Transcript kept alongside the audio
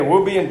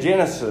We'll be in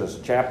Genesis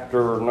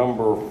chapter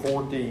number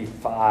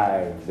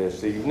 45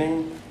 this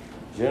evening.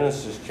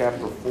 Genesis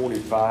chapter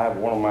 45,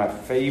 one of my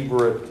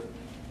favorite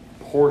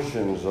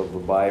portions of the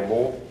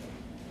Bible,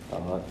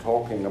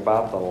 talking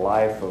about the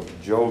life of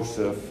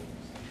Joseph.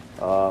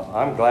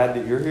 I'm glad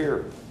that you're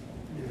here.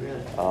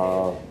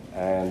 I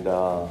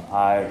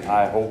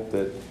hope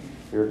that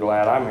you're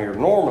glad I'm here.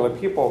 Normally,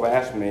 people have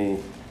asked me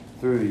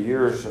through the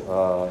years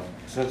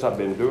since I've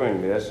been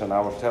doing this, and I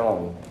was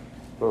telling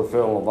Brother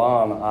Phil and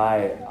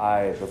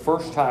Levon, the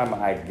first time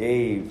I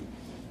gave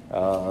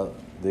an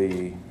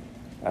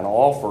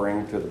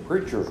offering to the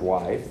preacher's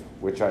wife,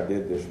 which I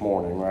did this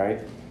morning, right?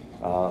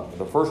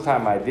 The first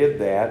time I did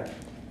that,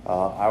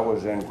 I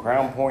was in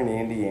Crown Point,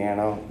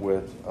 Indiana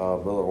with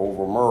Brother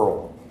Over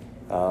Merle,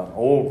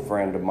 old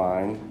friend of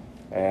mine,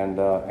 and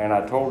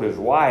I told his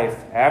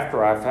wife,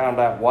 after I found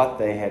out what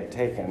they had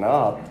taken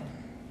up,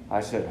 I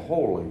said,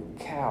 holy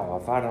cow,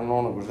 if I'd have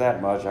known it was that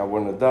much, I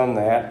wouldn't have done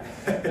that.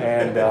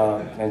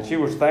 And she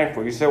was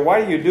thankful. You said,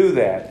 why do you do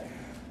that?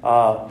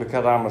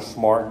 Because I'm a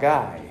smart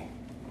guy.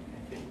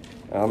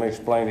 And let me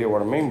explain to you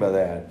what I mean by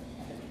that.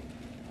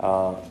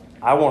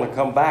 I want to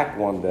come back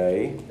one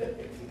day,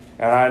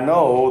 and I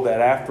know that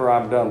after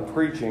I'm done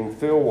preaching,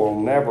 Phil will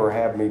never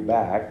have me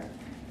back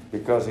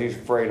because he's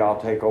afraid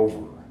I'll take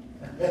over.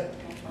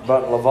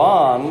 But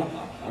Levon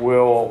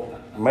will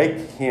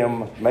make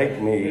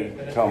me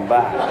come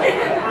back.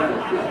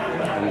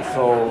 And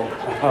so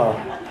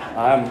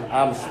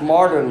I'm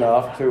smart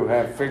enough to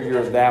have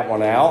figured that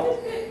one out,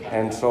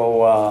 and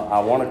so I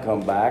want to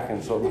come back,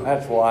 and so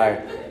that's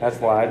why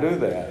I do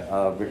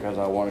that, because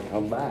I want to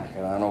come back.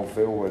 And I know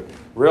Phil would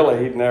really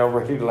he'd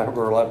never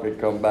let me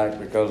come back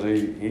because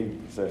he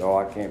said, oh,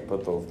 I can't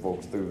put those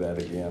folks through that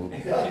again.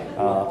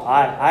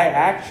 I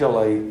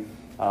actually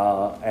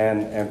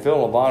and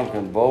Phil and Levon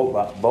can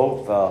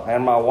both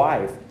and my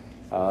wife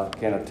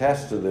can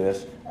attest to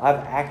this.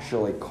 I've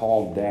actually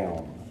calmed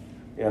down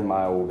in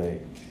my old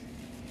age.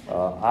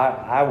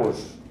 I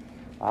was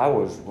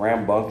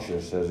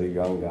rambunctious as a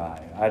young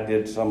guy. I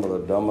did some of the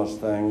dumbest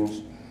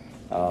things.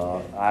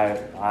 Phil, I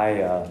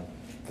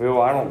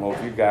don't know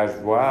if you guys.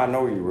 Well, I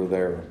know you were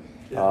there.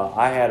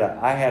 I had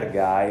a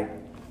guy.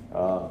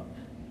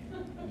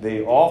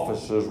 The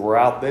offices were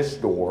out this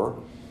door,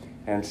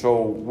 and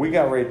so we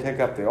got ready to take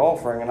up the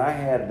offering, and I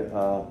had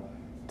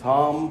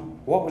Tom.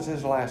 What was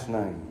his last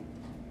name?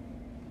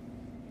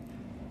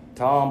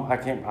 Tom, I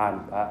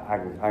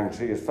can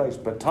see his face,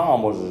 but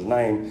Tom was his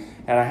name,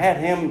 and I had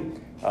him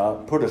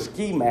put a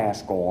ski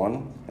mask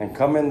on and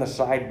come in the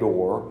side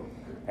door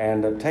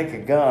and take a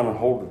gun and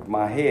hold it to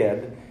my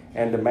head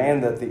and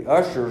demand that the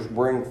ushers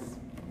bring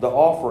the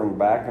offering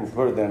back and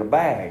put it in a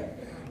bag,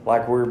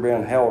 like we were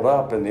being held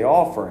up in the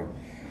offering.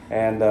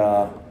 And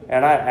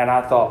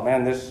I thought,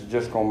 man, this is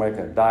just going to make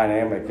a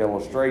dynamic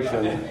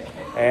illustration,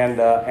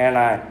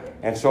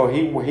 And so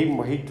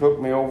he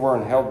took me over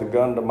and held the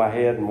gun to my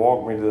head and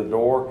walked me to the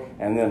door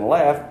and then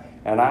left.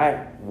 And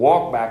I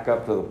walked back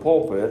up to the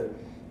pulpit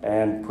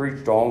and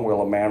preached on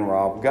Will a Man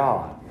Rob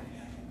God.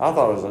 I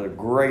thought it was a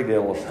great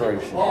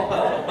illustration.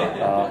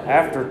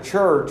 After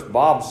church,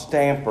 Bob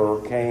Stamper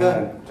came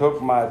and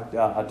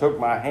I took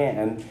my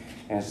hand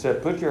and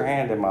said, put your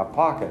hand in my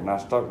pocket. And I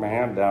stuck my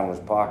hand down in his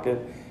pocket,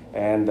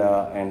 and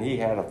he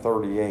had a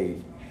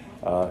 .38.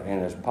 In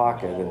his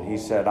pocket, and he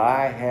said,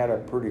 I had a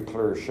pretty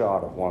clear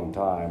shot at one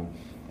time,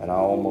 and I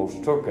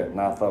almost took it,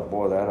 and I thought,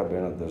 boy, that would have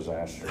been a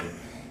disaster.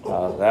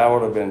 That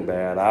would have been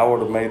bad. I would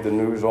have made the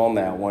news on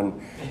that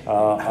one.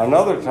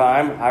 Another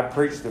time, I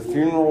preached the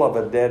funeral of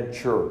a dead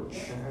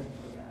church,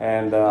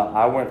 and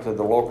I went to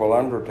the local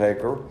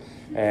undertaker,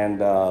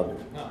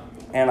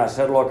 and I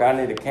said, look, I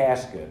need a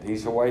casket. He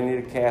said, what do you need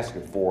a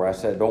casket for? I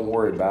said, don't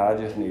worry about it,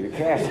 I just need a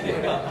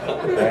casket.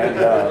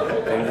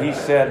 And he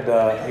said,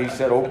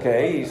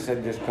 okay. He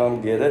said, just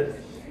come get it.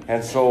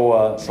 And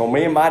so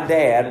me and my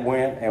dad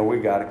went and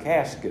we got a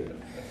casket.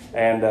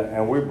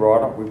 And we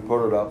brought it, we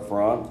put it up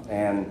front,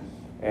 and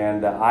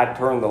I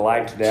turned the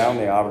lights down,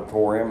 the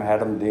auditorium, had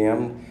them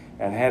dimmed,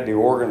 and had the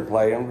organ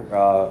playing,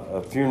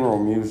 funeral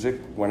music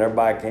when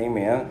everybody came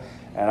in.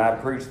 And I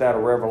preached out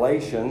of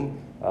Revelation,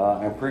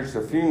 and preached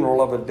the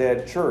funeral of a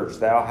dead church.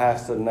 Thou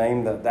hast the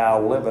name that thou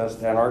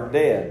livest and art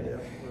dead.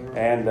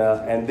 And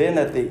then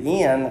at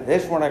the end,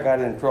 this one I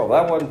got in trouble.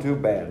 That wasn't too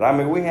bad. I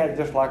mean, we had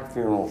just like a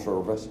funeral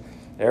service.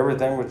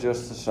 Everything was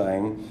just the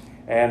same.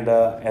 And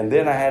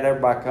then I had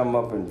everybody come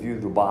up and view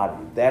the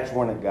body. That's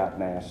when it got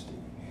nasty,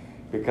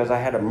 because I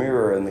had a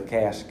mirror in the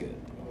casket.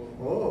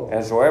 Whoa.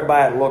 And so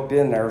everybody that looked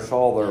in there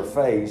saw their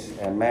face,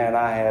 and man,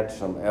 I had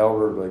some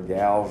elderly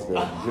gals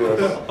that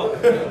just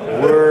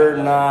were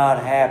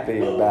not happy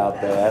about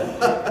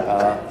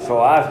that. So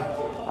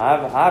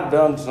I've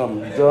done some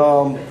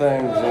dumb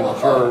things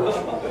in church.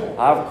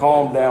 I've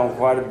calmed down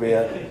quite a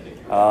bit.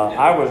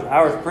 I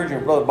was preaching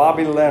with Brother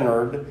Bobby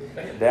Leonard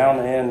down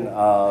in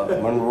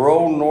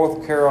Monroe,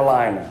 North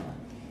Carolina,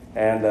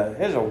 and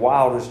it's the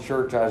wildest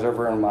church I was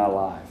ever in my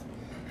life.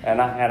 And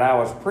I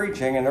was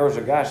preaching, and there was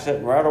a guy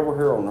sitting right over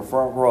here on the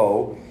front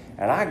row,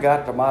 And I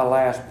got to my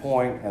last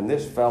point, and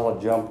this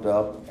fella jumped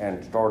up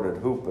and started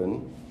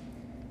hooping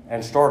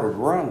and started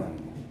running.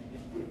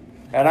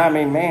 And I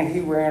mean, man, he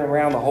ran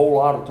around the whole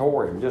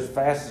auditorium just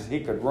fast as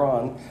he could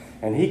run.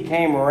 And he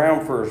came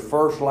around for his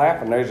first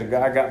lap, and there's a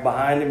guy got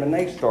behind him, and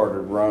they started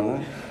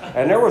running.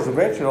 And there was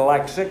eventually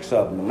like 6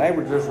 of them, and they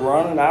were just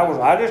running.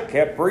 I just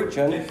kept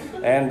preaching,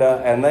 and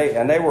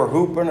they were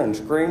hooping and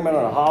screaming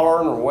and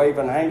hollering and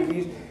waving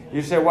hankies.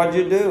 You said, what'd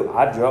you do?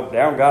 I jumped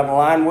down, got in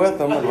line with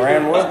them, and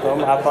ran with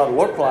them. I thought it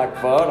looked like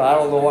fun. I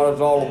don't know what it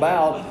was all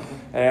about.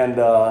 And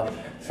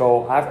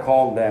so I've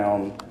calmed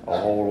down a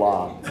whole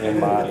lot in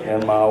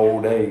my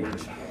old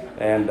age,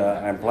 and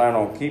plan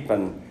on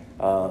keeping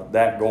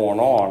that going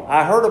on.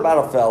 I heard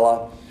about a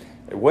fella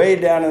way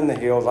down in the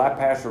hills. I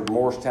pastored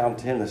Morristown,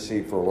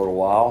 Tennessee for a little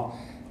while,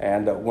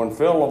 and when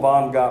Phil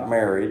LaVon got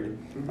married,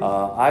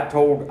 I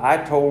told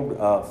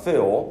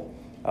Phil,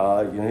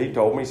 he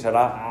told me, he said,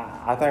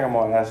 I think I'm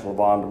going to ask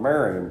LaVon to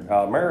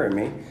marry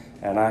me.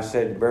 And I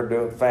said, you better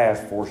do it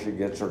fast before she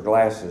gets her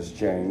glasses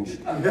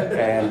changed.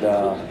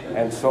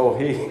 And so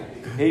he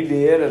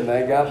did, and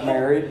they got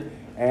married.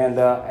 And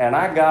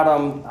I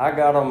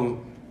got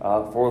them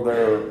for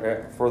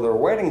their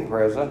wedding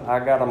present. I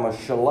got them a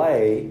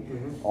chalet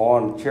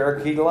on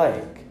Cherokee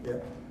Lake.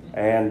 Yep.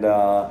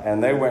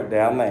 And they went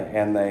down there,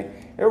 and it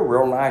was a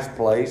real nice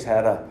place.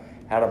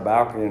 Had a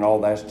balcony and all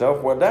that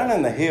stuff. Well, down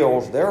in the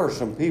hills, there are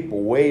some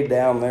people way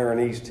down there in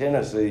East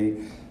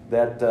Tennessee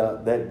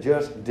that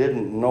just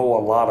didn't know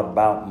a lot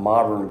about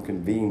modern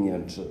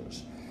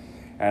conveniences.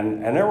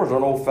 And there was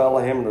an old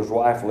fella, him and his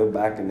wife lived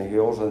back in the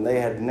hills, and they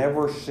had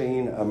never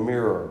seen a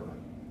mirror.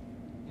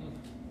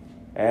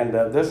 And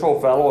this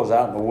old fellow was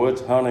out in the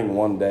woods hunting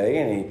one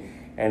day,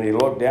 and he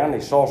looked down,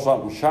 and he saw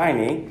something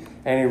shiny,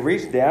 and he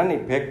reached down, and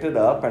he picked it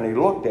up, and he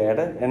looked at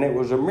it, and it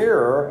was a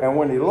mirror. And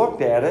when he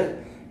looked at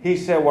it, he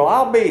said,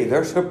 well,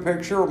 there's a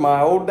picture of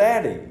my old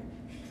daddy.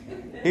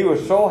 He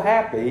was so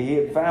happy he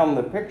had found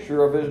the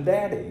picture of his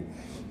daddy.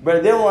 But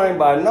he didn't want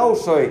anybody to know,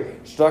 so he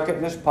stuck it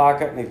in his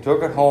pocket, and he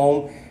took it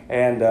home.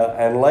 And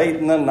late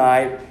in the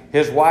night,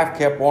 his wife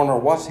kept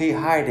wondering, what's he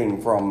hiding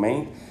from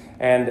me?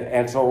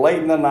 And so late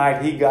in the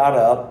night, he got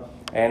up,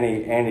 and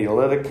he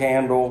lit a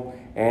candle,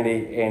 and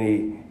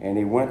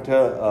he went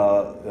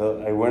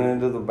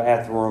into the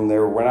bathroom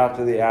there, went out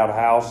to the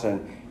outhouse,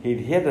 and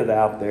he'd hid it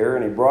out there,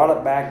 and he brought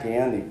it back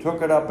in. He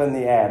took it up in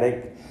the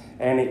attic,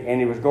 and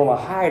he was going to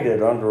hide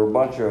it under a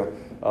bunch of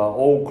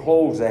old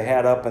clothes they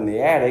had up in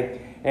the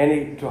attic. And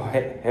he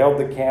held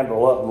the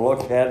candle up and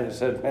looked at it and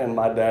said, man,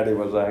 my daddy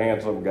was a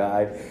handsome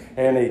guy.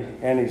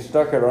 And he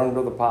stuck it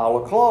under the pile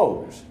of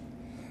clothes.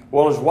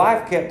 Well, his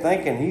wife kept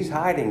thinking he's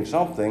hiding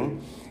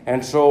something.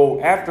 And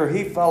so after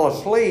he fell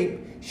asleep,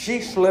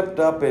 she slipped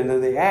up into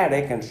the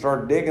attic and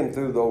started digging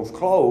through those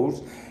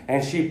clothes.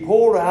 And she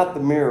pulled out the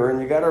mirror. And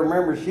you got to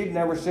remember, she'd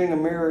never seen a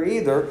mirror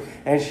either.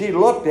 And she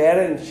looked at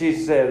it and she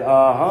said,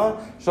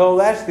 so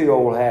that's the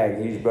old hag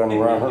he's been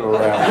running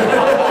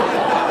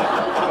around.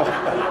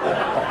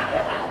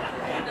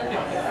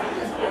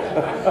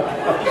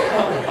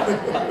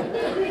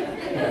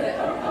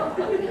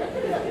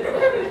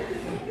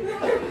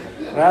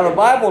 Now, the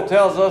Bible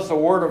tells us the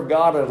Word of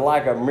God is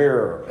like a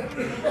mirror.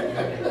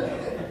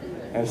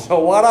 And so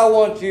what I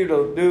want you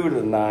to do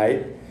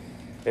tonight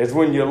is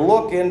when you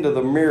look into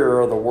the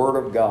mirror of the Word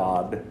of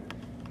God,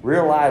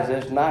 realize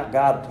it's not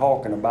God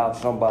talking about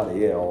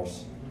somebody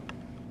else.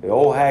 The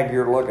old hag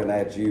you're looking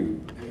at's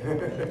you.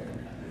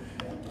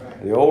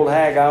 The old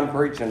hag I'm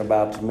preaching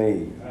about's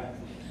me.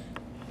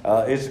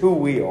 It's who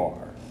we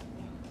are.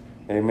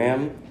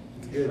 Amen?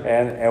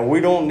 And we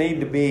don't need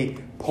to be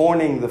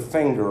pointing the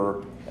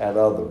finger at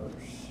others.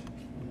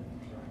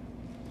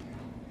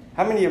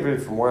 How many of you are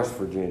from West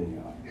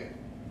Virginia?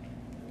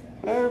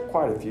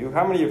 Quite a few.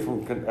 How many of you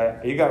from,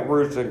 you got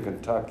roots in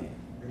Kentucky?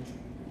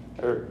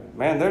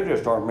 Man, there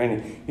just aren't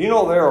many. You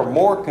know, there are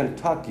more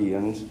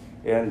Kentuckians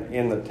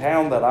in the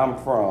town that I'm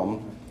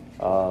from,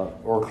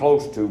 or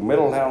close to,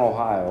 Middletown,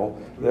 Ohio.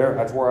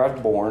 That's where I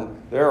was born.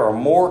 There are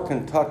more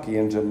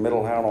Kentuckians in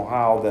Middletown,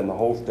 Ohio than the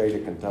whole state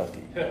of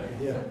Kentucky.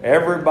 Yeah.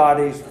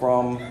 Everybody's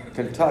from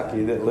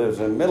Kentucky that lives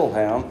in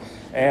Middletown,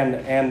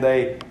 and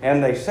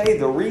they say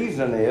the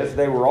reason is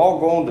they were all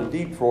going to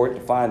Detroit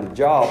to find a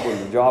job when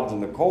the jobs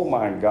in the coal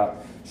mine got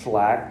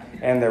slack,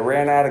 and they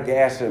ran out of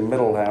gas in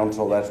Middletown,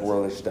 so that's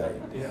where they stayed.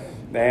 Yeah.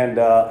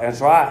 And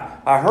so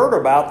I heard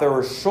about there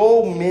were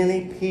so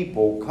many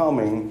people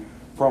coming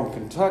from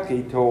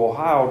Kentucky to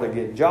Ohio to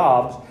get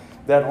jobs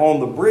that on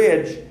the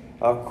bridge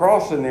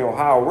crossing the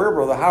Ohio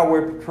River, the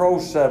Highway Patrol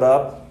set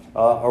up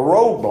a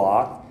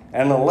roadblock,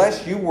 and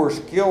unless you were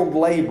skilled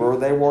labor,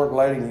 they weren't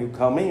letting you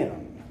come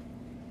in.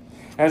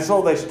 And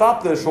so they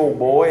stopped this old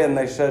boy and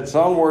they said,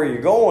 son, where are you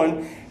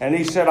going? And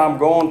he said, I'm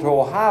going to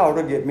Ohio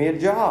to get me a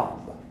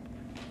job.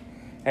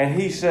 And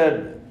he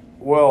said,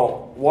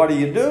 well, what do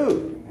you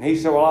do? And he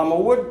said, well, I'm a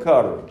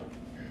woodcutter.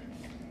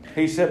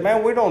 He said,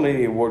 man, we don't need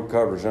any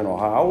woodcutters in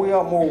Ohio. We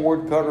got more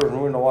woodcutters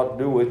than we know what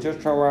to do with.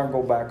 Just turn around and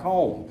go back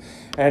home.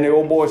 And the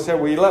old boy said,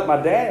 well, you let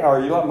my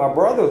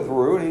brother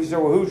through. And he said,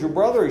 well, who's your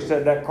brother? He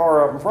said, that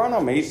car up in front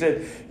of me. He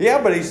said, yeah,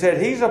 but he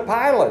said, he's a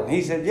pilot. And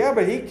he said, yeah,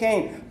 but he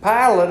can't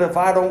pilot if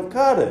I don't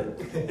cut it.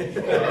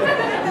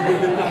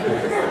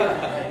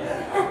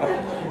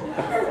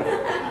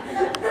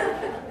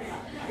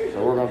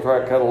 So we're going to try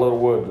to cut a little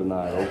wood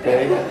tonight,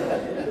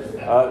 okay?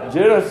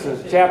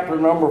 Genesis chapter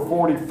number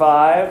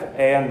 45,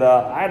 and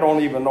I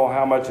don't even know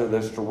how much of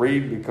this to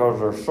read because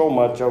there's so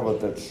much of it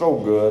that's so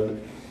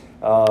good.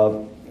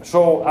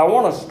 So I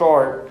want to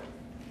start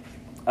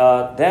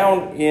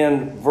down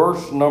in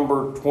verse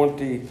number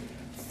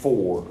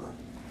 24.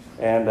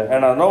 And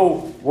I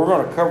know we're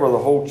going to cover the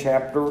whole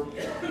chapter,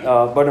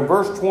 but in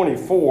verse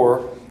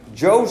 24,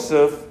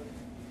 Joseph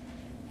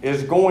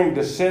is going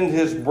to send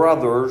his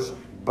brothers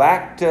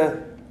back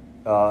to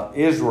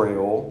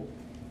Israel.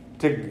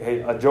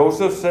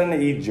 Joseph's in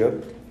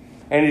Egypt,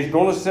 and he's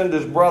going to send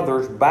his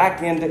brothers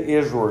back into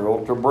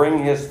Israel to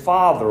bring his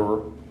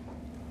father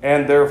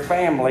and their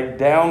family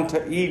down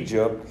to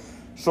Egypt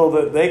so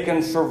that they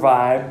can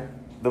survive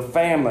the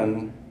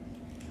famine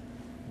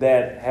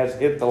that has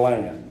hit the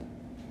land.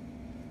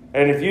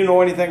 And if you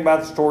know anything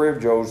about the story of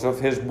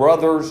Joseph, his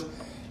brothers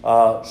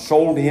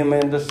sold him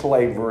into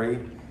slavery,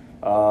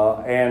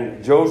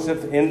 and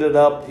Joseph ended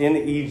up in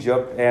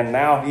Egypt, and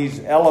now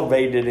he's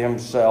elevated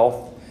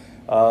himself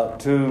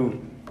to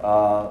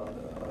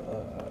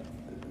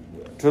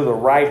the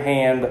right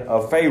hand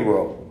of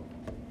Pharaoh.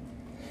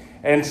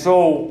 And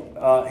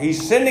so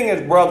he's sending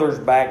his brothers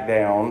back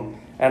down.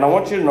 And I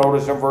want you to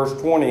notice in verse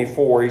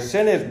 24, he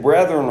sent his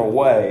brethren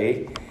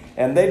away,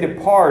 and they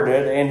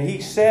departed, and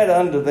he said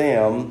unto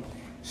them,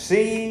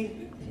 see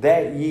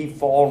that ye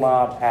fall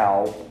not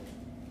out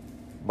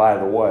by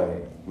the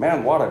way.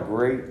 Man, what a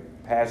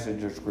great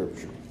passage of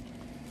Scripture.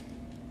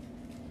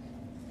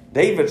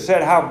 David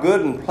said, how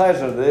good and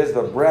pleasant it is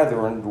the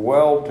brethren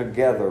dwell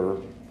together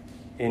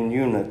in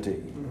unity.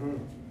 Mm-hmm.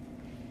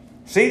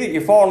 See that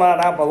you fall not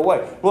out by the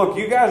way. Look,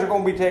 you guys are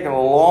going to be taking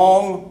a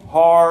long,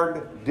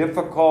 hard,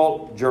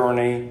 difficult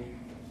journey.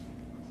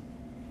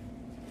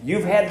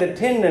 You've had the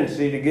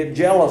tendency to get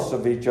jealous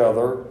of each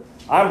other.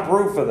 I'm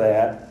proof of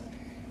that.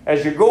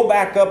 As you go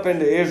back up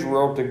into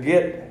Israel to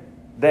get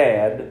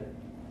Dad,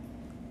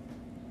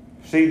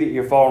 see that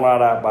you fall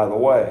not out by the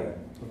way.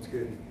 That's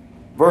good.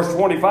 Verse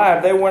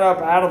 25, they went up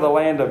out of the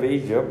land of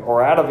Egypt,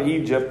 or out of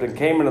Egypt, and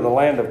came into the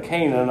land of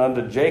Canaan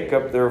unto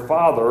Jacob their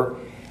father,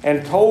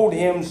 and told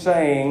him,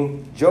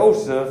 saying,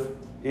 Joseph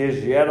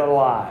is yet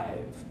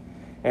alive,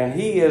 and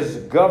he is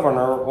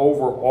governor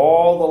over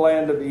all the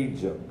land of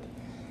Egypt.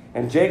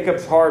 And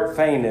Jacob's heart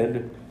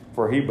fainted,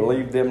 for he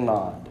believed them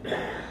not.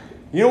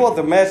 You know what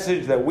the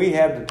message that we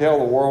have to tell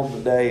the world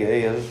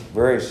today is?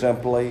 Very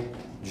simply,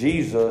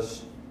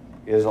 Jesus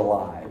is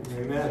alive.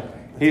 Amen.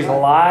 He's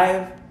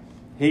alive.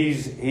 He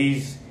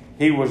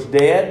was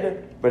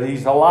dead, but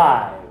he's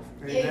alive.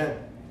 Amen.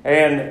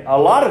 And a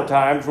lot of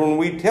times when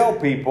we tell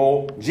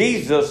people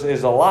Jesus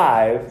is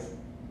alive,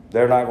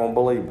 they're not going to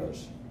believe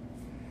us.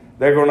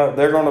 They're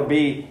going to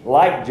be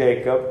like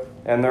Jacob,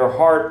 and their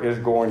heart is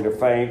going to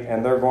faint,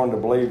 and they're going to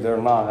believe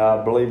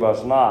believe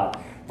us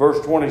not. Verse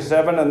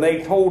 27, and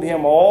they told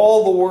him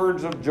all the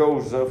words of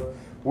Joseph,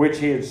 which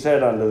he had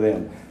said unto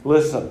them.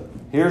 Listen,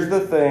 here's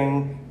the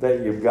thing that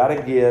you've got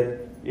to get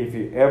if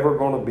you're ever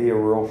going to be a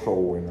real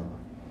soul winner.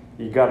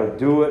 You got to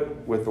do it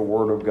with the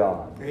Word of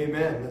God.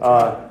 Amen. That's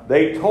right.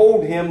 They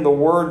told him the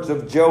words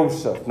of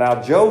Joseph.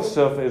 Now,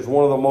 Joseph is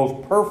one of the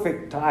most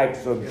perfect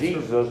types of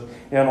Jesus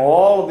in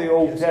all of the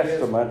Old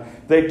Testament.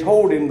 They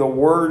told him the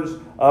words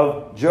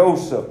of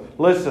Joseph.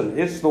 Listen,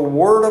 it's the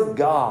Word of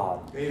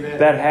God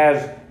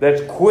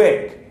that's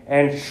quick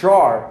and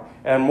sharp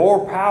and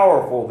more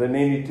powerful than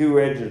any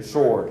two-edged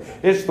sword.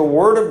 It's the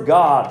Word of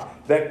God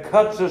that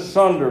cuts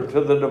asunder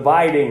to the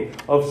dividing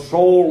of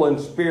soul and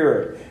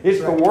spirit.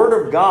 It's the Word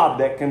of God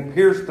that can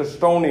pierce the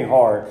stony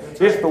heart.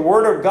 It's the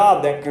Word of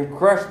God that can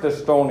crush the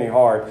stony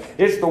heart.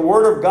 It's the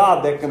Word of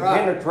God that can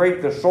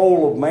penetrate the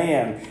soul of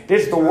man.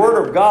 It's the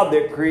Word of God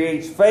that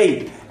creates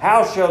faith.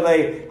 How shall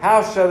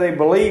they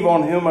believe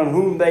on him on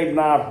whom they've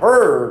not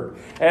heard?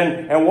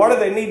 And what do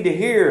they need to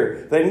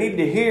hear? They need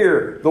to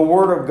hear the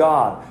Word of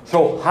God.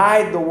 So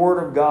hide the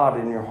Word of God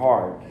in your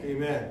heart.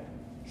 Amen.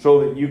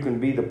 So that you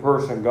can be the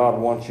person God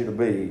wants you to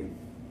be.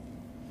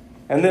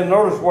 And then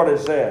notice what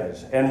it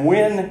says. And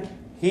when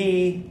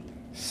he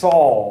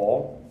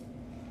saw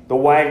the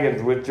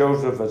wagons which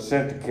Joseph had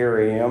sent to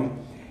carry him,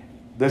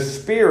 the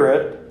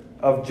spirit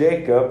of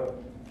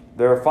Jacob,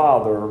 their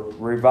father,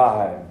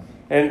 revived.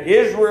 And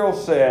Israel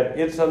said,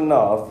 it's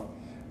enough.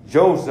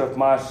 Joseph,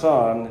 my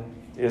son,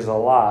 is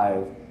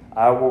alive.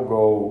 I will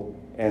go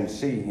and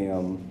see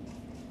him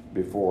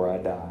before I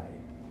die.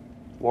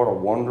 What a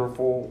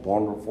wonderful,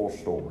 wonderful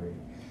story.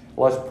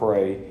 Let's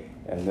pray,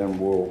 and then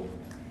we'll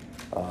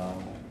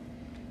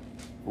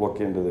look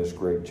into this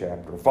great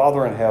chapter.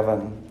 Father in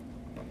heaven,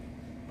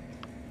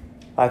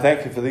 I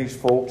thank you for these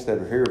folks that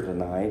are here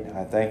tonight.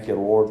 I thank you,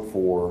 Lord,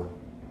 for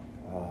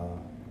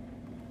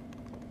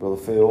Brother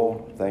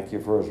Phil, thank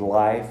you for his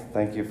life.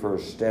 Thank you for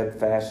his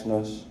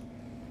steadfastness,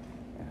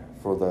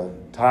 for the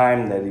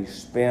time that he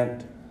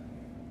spent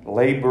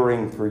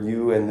laboring for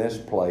you in this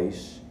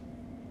place.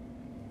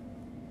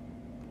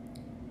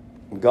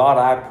 God,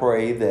 I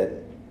pray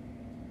that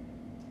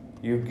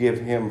you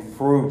give him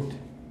fruit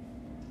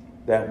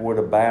that would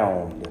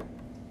abound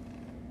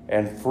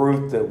and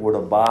fruit that would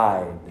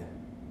abide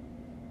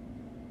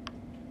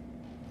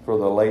for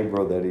the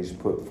labor that he's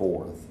put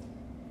forth.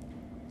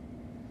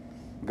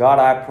 God,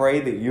 I pray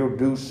that you'll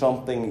do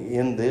something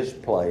in this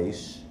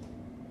place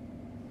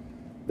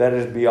that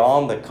is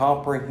beyond the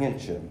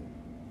comprehension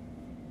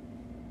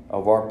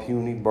of our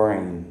puny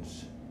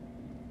brains.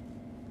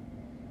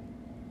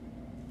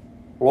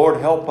 Lord,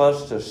 help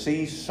us to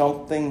see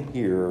something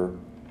here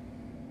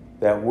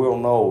that we'll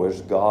know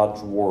is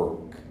God's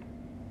work,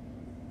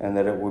 and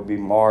that it would be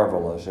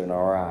marvelous in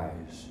our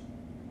eyes.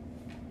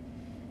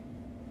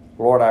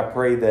 Lord, I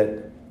pray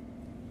that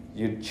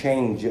you'd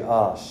change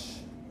us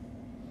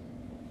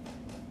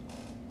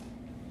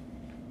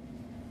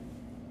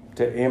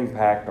to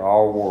impact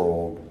our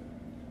world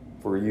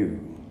for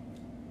you.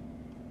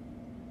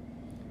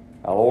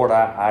 Now, Lord,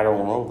 I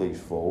don't know these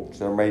folks.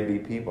 There may be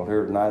people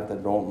here tonight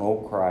that don't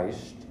know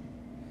Christ.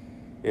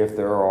 If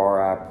there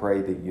are, I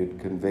pray that you'd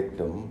convict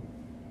them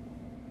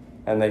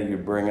and that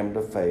you'd bring them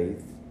to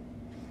faith.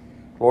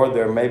 Lord,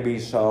 there may be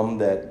some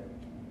that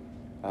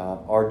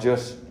are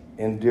just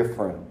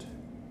indifferent,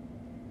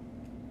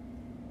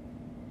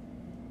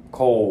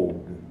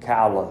 cold,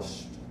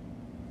 calloused,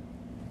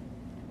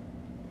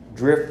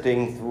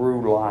 drifting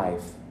through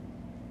life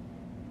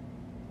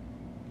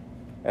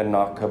and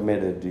not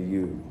committed to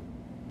you.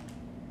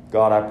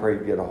 God, I pray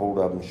you get a hold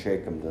of them and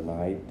shake them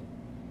tonight.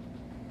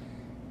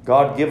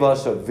 God, give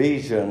us a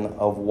vision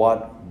of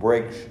what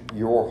breaks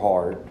your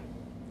heart,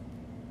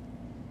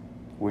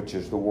 which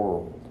is the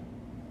world.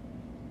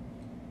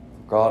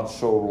 God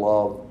so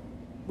loved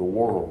the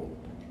world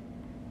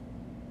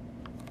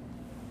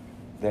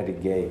that he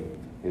gave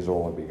his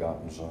only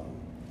begotten Son.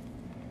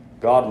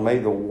 God, may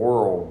the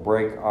world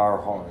break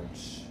our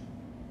hearts.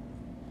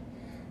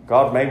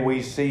 God, may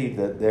we see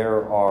that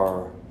there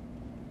are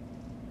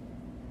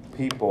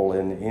people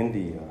in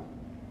India,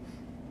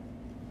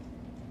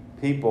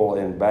 people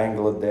in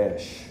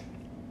Bangladesh,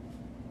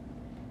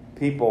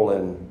 people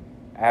in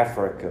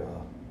Africa,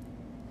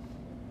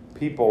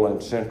 people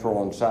in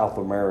Central and South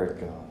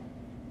America,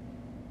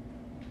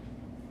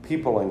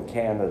 people in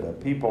Canada,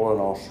 people in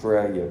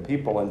Australia,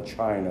 people in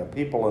China,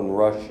 people in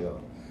Russia,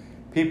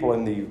 people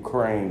in the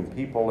Ukraine,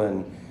 people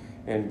in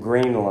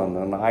Greenland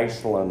and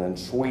Iceland and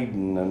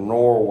Sweden and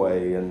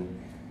Norway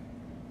and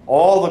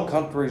all the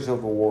countries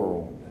of the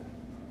world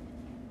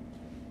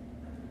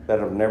that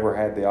have never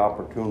had the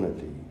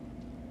opportunity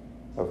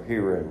of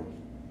hearing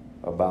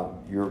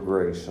about your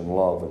grace and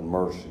love and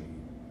mercy.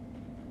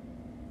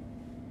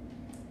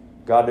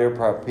 God, there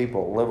are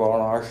people that live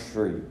on our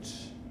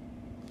streets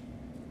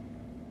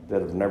that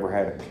have never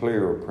had a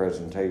clearer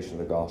presentation of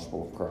the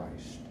gospel of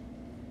Christ.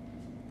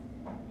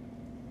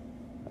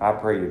 I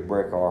pray you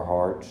break our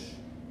hearts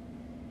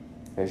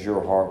as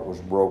your heart was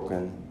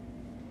broken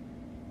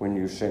when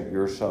you sent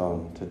your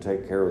Son to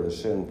take care of the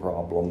sin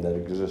problem that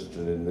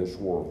existed in this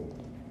world.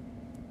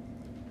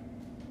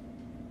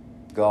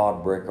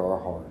 God, break our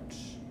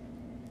hearts.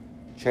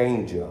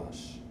 Change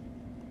us.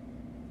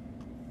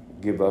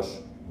 Give us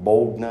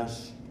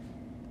boldness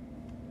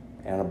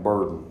and a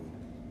burden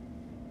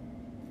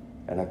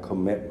and a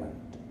commitment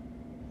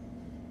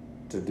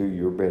to do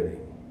your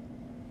bidding.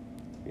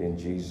 In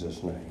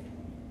Jesus' name,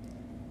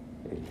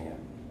 amen.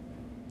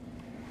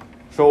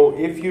 So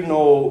if you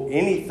know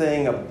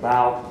anything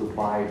about the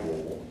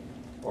Bible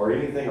or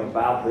anything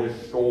about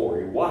this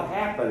story, what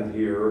happened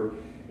here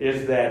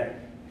is that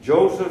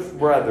Joseph's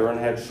brethren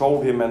had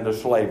sold him into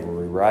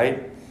slavery,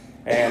 right?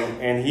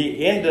 And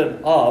he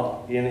ended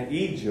up in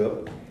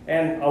Egypt,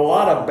 and a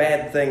lot of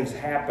bad things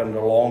happened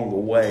along the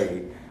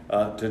way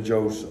to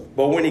Joseph.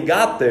 But when he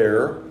got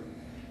there,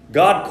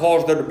 God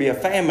caused there to be a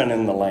famine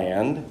in the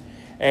land,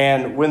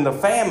 and when the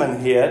famine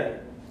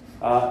hit,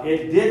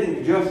 it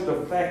didn't just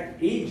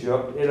affect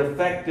Egypt, it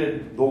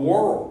affected the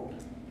world.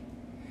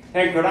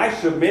 And could I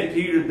submit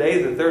to you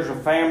today that there's a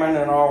famine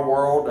in our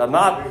world?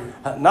 Not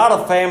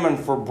a famine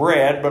for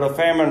bread, but a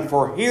famine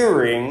for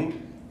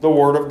hearing the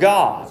Word of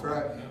God. That's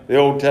right. The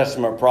Old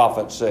Testament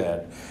prophet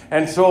said.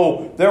 And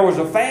so there was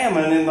a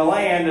famine in the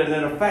land, and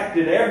it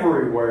affected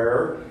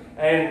everywhere.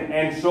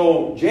 And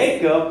so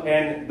Jacob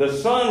and the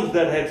sons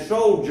that had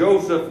sold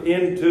Joseph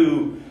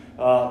into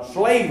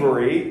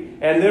slavery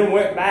and then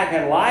went back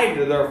and lied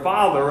to their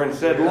father and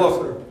said,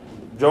 look,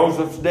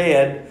 Joseph's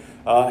dead.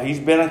 He's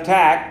been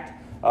attacked.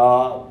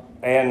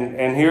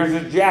 And here's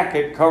his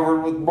jacket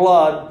covered with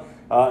blood.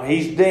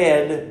 He's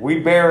dead. We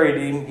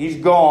buried him. He's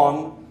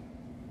gone.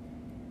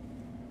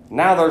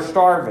 Now they're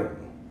starving.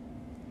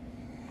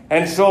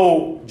 And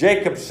so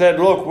Jacob said,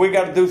 look, we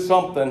got to do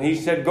something. He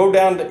said, go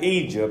down to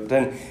Egypt.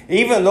 And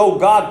even though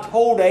God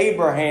told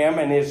Abraham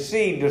and his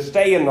seed to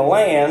stay in the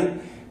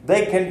land,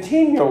 they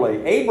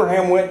continually,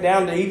 Abraham went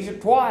down to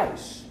Egypt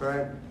twice.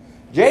 Right.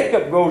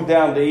 Jacob goes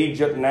down to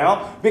Egypt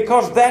now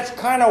because that's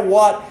kind of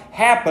what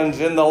happens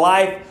in the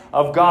life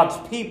of God's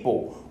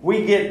people.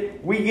 We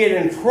get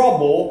in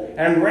trouble,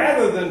 and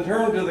rather than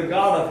turn to the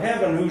God of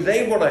heaven who's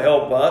able to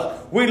help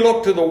us, we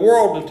look to the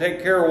world to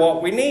take care of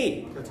what we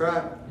need. That's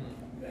right.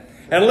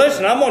 And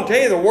listen, I'm going to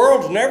tell you, the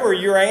world's never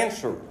your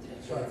answer.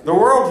 The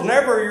world's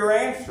never your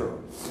answer.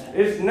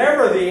 It's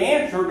never the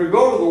answer to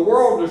go to the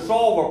world to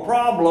solve a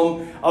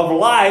problem of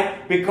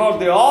life, because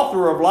the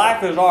author of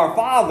life is our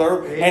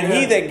Father. Amen. And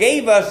He that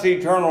gave us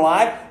eternal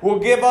life will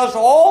give us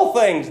all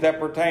things that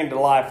pertain to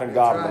life and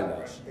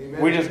godliness. Right.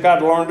 We just got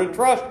to learn to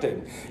trust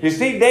Him. You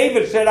see,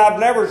 David said, I've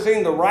never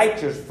seen the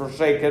righteous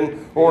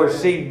forsaken or a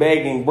seed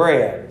begging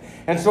bread.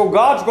 And so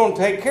God's going to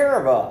take care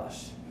of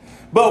us.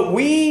 But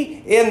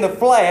we in the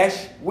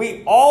flesh,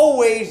 we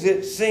always,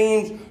 it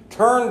seems,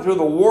 turn to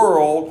the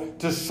world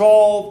to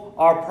solve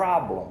our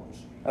problems.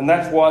 And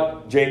that's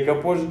what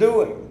Jacob was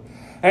doing.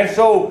 And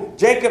so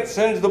Jacob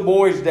sends the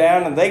boys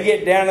down, and they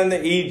get down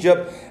into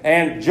Egypt,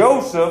 and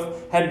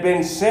Joseph had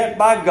been sent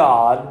by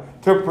God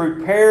to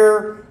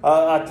prepare,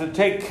 to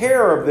take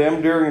care of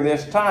them during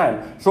this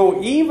time.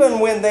 So even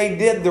when they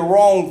did the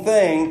wrong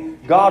thing,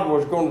 God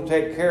was going to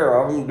take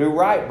care of them, do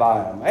right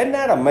by them. Isn't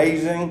that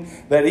amazing?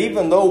 That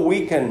even though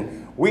we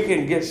can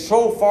get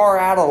so far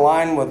out of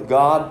line with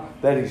God,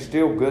 that He's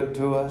still good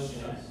to us.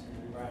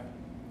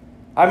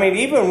 I mean,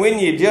 even when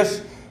you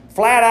just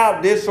flat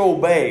out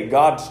disobey,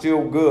 God's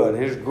still good.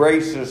 His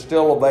grace is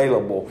still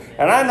available.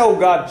 And I know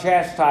God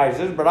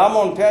chastises, but I'm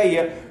going to tell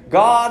you,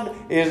 God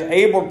is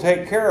able to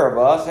take care of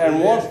us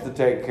and wants to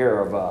take care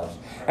of us.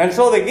 And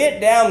so they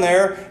get down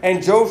there,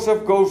 and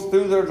Joseph goes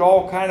through, there's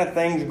all kind of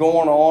things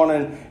going on.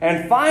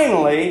 And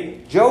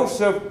finally,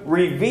 Joseph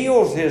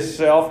reveals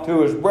himself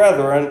to his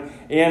brethren.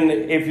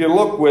 If you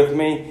look with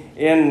me,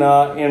 in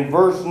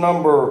verse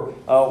number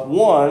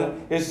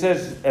 1, it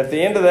says, at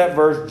the end of that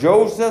verse,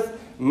 Joseph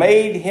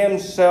made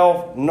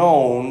himself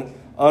known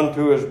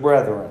unto his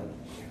brethren.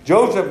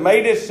 Joseph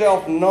made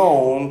himself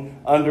known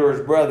unto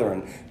his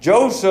brethren.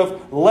 Joseph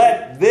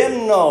let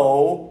them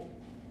know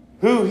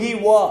who he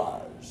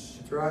was.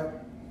 That's right.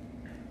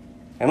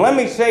 And let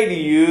me say to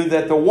you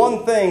that the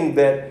one thing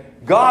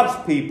that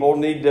God's people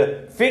need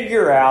to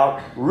figure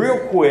out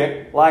real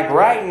quick, like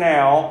right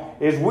now,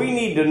 is we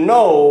need to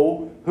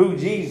know who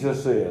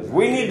Jesus is.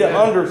 We need to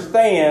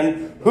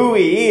understand who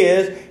He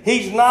is.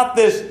 He's not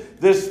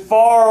this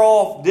far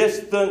off,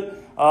 distant,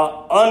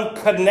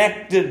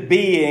 unconnected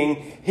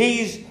being.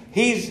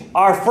 He's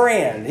our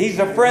friend. He's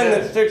a friend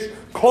that sticks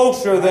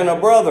closer than a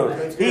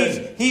brother.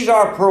 He's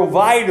our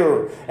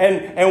provider.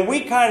 And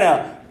we kind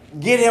of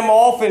get Him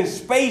off in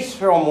space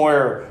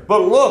somewhere.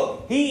 But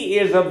look, He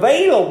is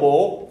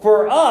available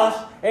for us,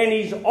 and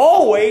He's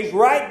always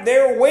right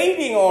there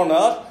waiting on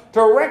us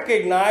to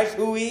recognize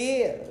who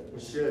He is.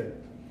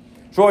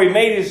 So He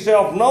made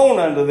Himself known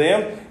unto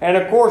them, and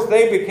of course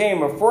they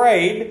became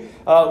afraid.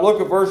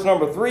 Look at verse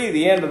number 3,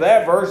 the end of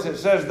that verse. It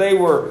says they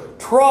were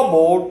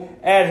troubled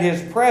at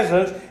His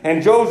presence.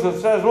 And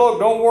Joseph says, look,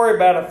 don't worry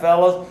about it,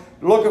 fellas.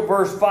 Look at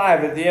verse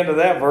 5 at the end of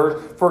that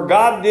verse. For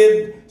God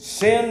did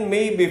send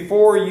me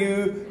before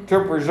you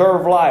to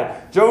preserve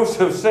life.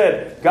 Joseph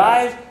said,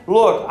 guys,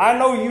 look, I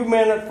know you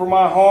meant it for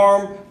my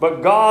harm,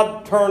 but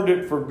God turned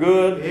it for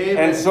good. Amen.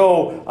 And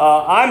so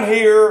I'm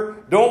here.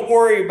 Don't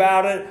worry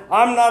about it.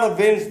 I'm not a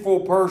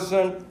vengeful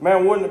person.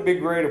 Man, wouldn't it be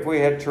great if we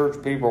had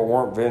church people who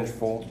weren't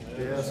vengeful?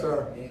 Yes,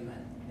 sir.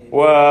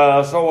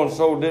 Well,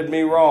 so-and-so did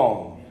me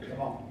wrong.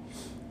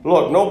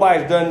 Look,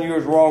 nobody's done you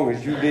as wrong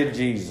as you did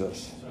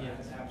Jesus.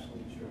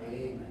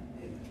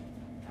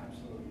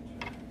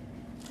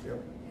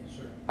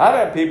 I've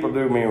had people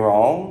do me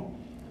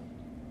wrong.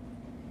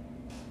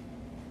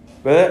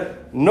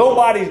 But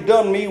nobody's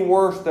done me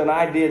worse than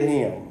I did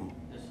him.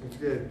 That's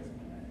good.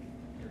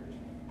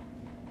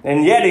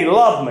 And yet He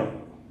loved me.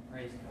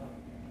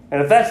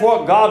 And if that's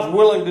what God's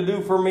willing to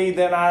do for me,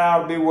 then I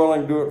ought to be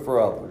willing to do it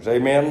for others.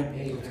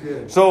 Amen? That's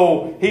good.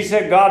 So He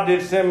said God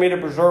did send me to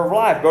preserve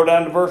life. Go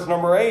down to verse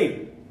number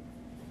 8.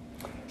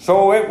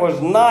 So it was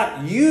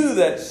not you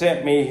that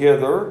sent me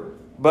hither,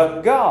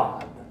 but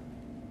God.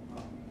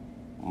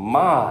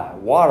 My,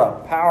 what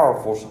a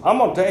powerful... I'm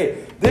going to tell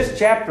you, this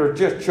chapter is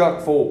just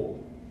chock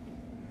full.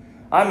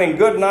 I mean,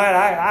 good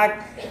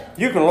night.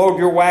 You can load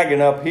your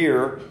wagon up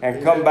here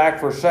and come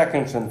back for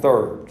seconds and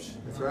thirds.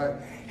 That's right.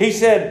 He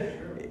said,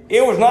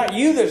 it was not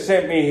you that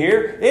sent me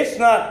here. It's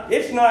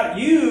not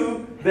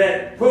you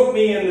that put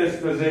me in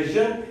this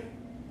position.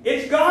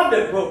 It's God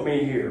that put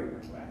me here.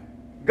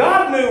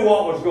 God knew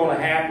what was going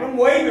to happen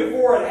way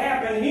before it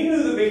happened. He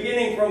knew the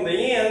beginning from the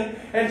end.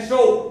 And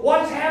so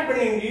what's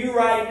happening to you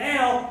right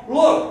now,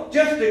 look,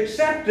 just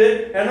accept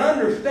it and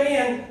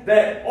understand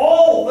that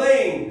all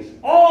things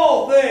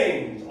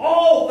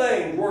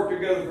work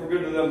together for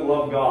good to them that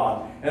love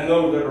God and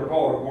those that are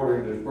called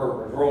according to His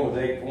purpose. Romans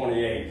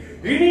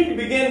 8:28. You need to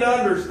begin to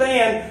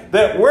understand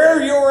that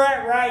where you're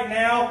at right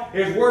now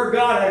is where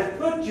God has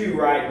put you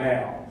right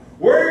now.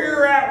 Where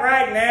you're at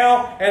right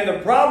now and the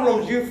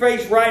problems you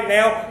face right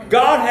now,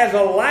 God has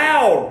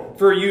allowed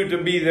for you to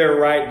be there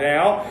right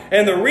now.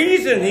 And the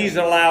reason He's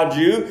allowed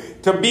you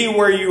to be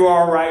where you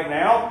are right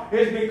now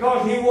is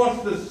because He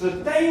wants to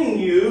sustain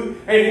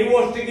you and He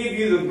wants to give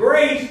you the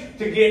grace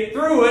to get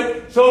through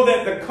it so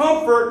that the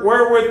comfort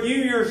wherewith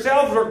you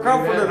yourselves are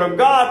comforted of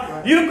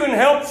God, you can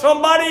help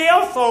somebody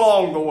else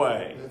along the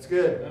way. That's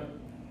good.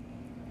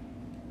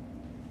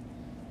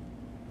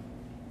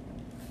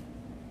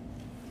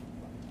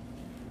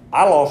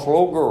 I lost a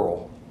little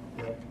girl.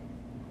 Yep.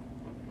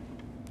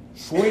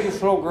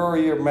 Sweetest little girl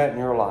you ever met in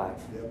your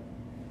life. Yep.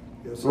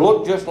 Yes, sir.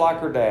 Looked just like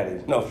her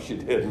daddy. No, she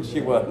didn't.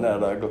 She wasn't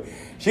that ugly.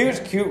 She was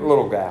a cute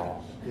little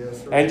gal.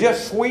 Yes, sir. And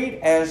just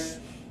sweet as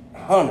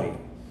honey.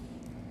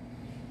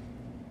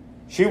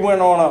 She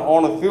went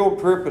on a field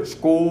trip at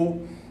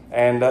school,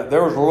 and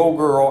there was a little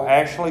girl,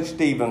 Ashley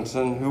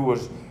Stevenson, who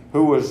was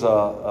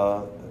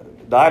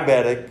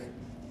diabetic,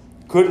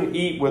 couldn't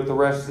eat with the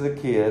rest of the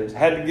kids,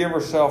 had to give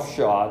herself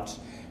shots.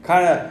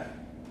 Kind of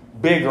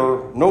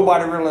bigger.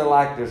 Nobody really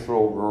liked this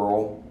little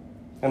girl.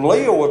 And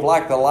Leah was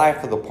like the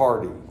life of the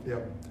party.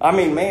 Yep. I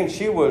mean, man,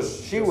 she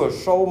was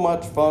so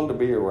much fun to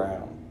be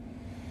around.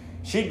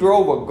 She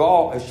drove a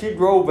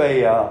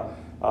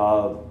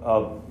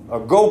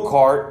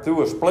go-kart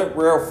through a split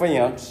rail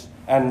fence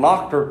and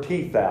knocked her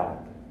teeth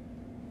out.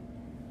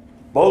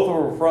 Both of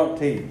her front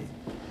teeth.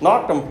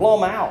 Knocked them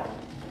plumb out.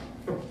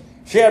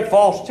 She had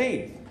false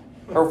teeth.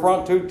 Her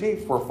front two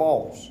teeth were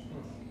false.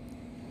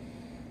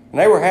 And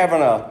they were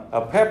having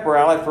a pep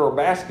rally for a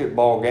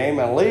basketball game,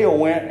 and Leah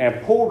went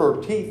and pulled her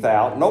teeth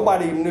out.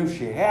 Nobody even knew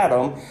she had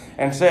them,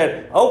 and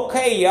said,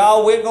 "Okay,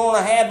 y'all, we're going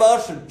to have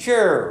us a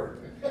cheer."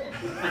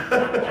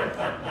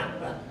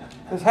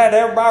 Just had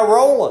everybody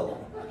rolling.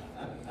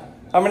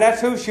 I mean, that's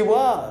who she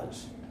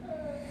was.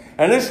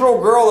 And this little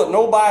girl that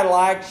nobody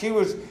liked,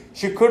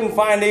 she couldn't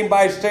find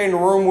anybody to stay in the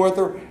room with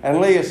her.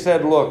 And Leah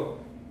said, look,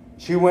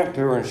 she went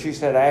to her and she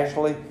said,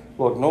 "Ashley,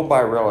 look,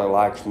 nobody really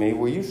likes me.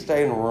 Will you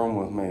stay in the room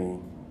with me?"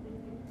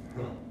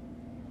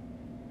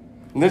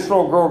 And this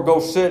little girl would go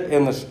sit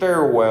in the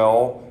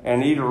stairwell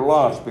and eat her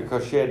lunch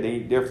because she had to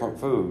eat different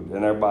food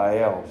than everybody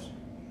else.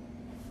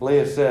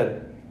 Leah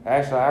said,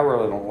 "Ashley, I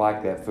really don't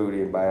like that food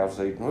anybody else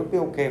eats. Would it be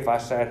okay if I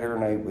sat here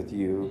and ate with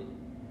you?"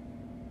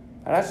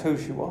 And that's who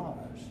she was.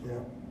 Yeah.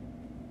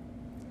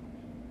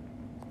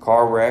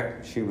 Car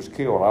wreck, she was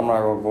killed. I'm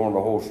not going to go into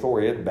the whole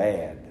story. It's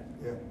bad.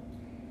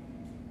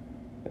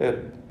 Yeah.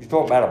 You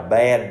talk about a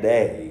bad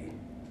day.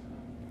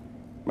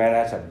 Man,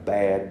 that's a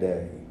bad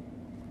day.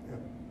 Yeah.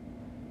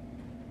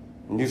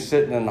 And you're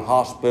sitting in the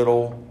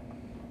hospital,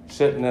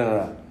 sitting in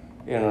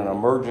an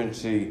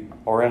emergency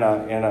or in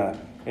an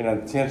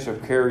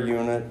intensive care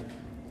unit,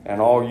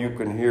 and all you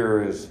can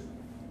hear is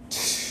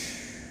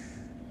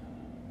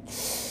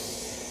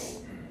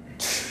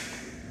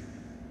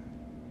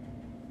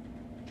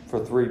for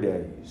 3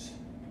 days.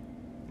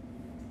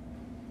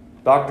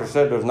 Doctor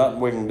said there's nothing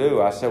we can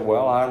do. I said,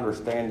 well, I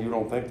understand you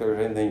don't think there's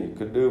anything you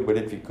could do, but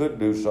if you could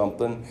do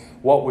something,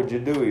 what would you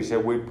do? He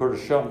said, we'd put a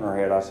shunt in her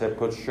head. I said,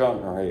 put a shunt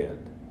in her head.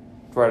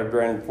 Try to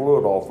drain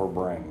fluid off her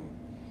brain.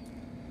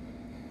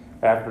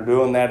 After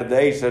doing that a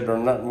day, he said,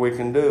 there's nothing we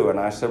can do. And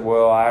I said,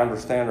 well, I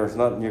understand there's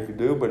nothing you could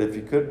do, but if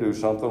you could do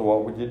something,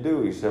 what would you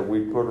do? He said,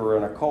 we'd put her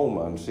in a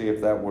coma and see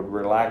if that would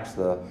relax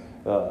the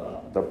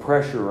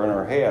pressure in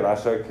her head. I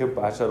said,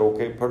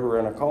 okay, put her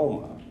in a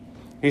coma.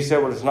 He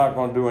said, well, it's not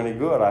going to do any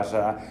good. I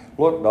said,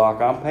 look,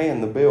 Doc, I'm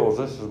paying the bills.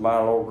 This is my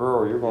little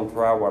girl. You're going to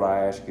try what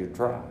I ask you to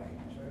try.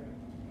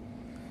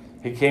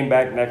 He came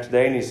back next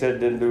day and he said it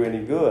didn't do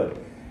any good.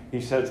 He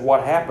says,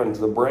 what happens?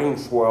 The brain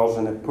swells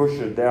and it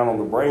pushes down on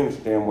the brain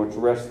stem, which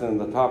rests in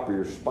the top of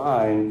your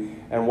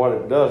spine. And what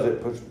it does,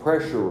 it puts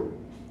pressure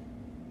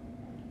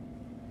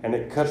and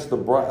it cuts the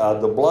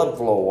blood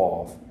flow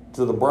off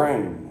to the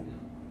brain.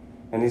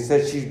 And he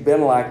said, she's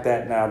been like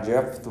that now,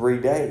 Jeff, for 3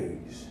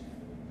 days.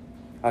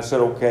 I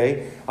said,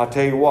 okay, I'll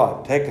tell you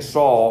what, take a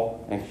saw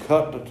and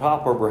cut the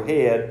top of her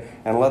head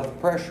and let the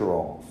pressure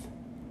off.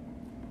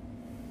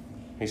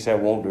 He said,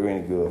 it won't do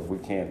any good. We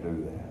can't do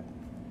that.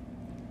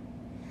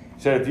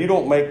 He said, if you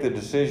don't make the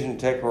decision to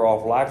take her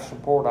off life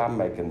support, I'm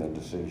making the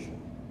decision.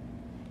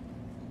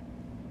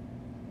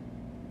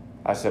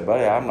 I said,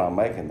 buddy, I'm not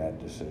making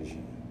that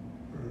decision.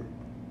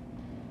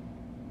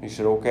 He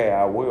said, okay,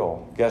 I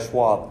will. Guess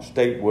what? The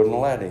state wouldn't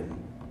let him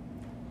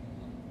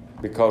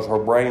because her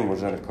brain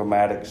was in a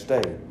comatic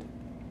state.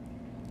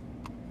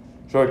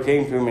 So he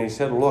came to him and he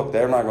said, look,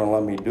 they're not going to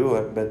let me do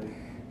it, but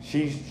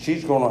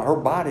her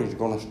body's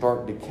going to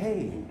start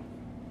decaying.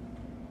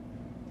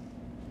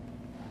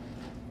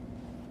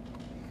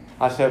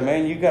 I said,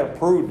 man, you got to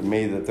prove to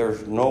me that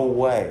there's no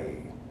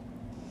way.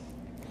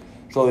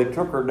 So they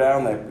took her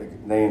down,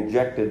 they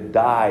injected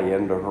dye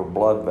into her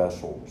blood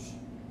vessels.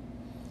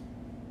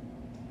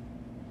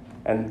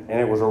 And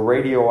it was a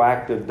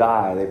radioactive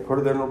dye. They put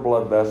it in her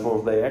blood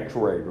vessels, they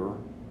x-rayed her.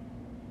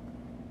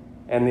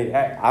 And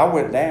I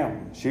went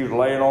down. She was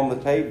laying on the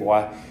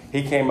table.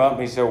 He came up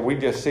and he said, we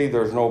just see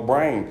there's no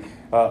brain.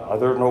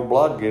 There's no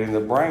blood getting to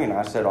the brain.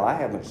 I said, I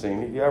haven't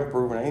seen it. You haven't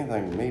proven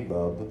anything to me,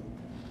 bub.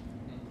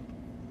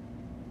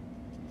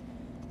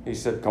 He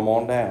said, come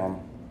on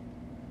down.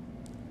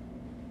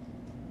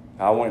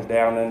 I went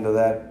down into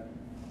that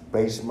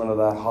basement of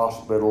that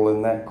hospital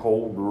in that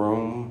cold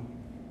room,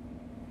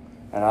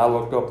 and I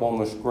looked up on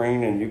the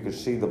screen and you could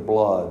see the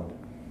blood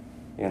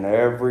in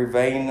every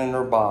vein in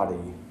her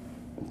body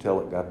until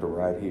it got to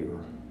right here.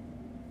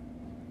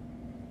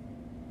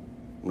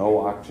 No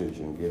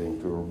oxygen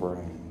getting to her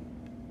brain.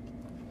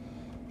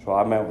 So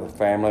I met with the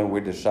family and we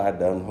decided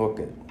to unhook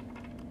it.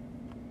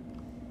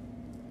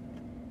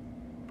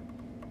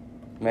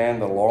 Man,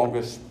 the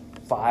longest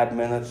 5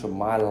 minutes of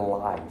my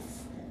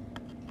life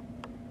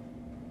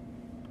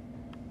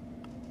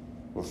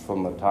was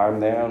from the time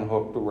they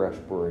unhooked the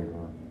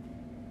respirator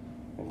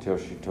until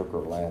she took her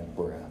last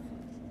breath.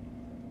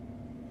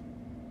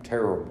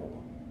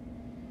 Terrible.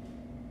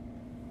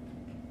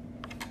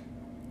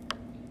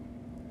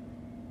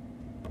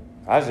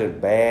 I was in a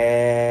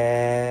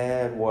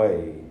bad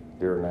way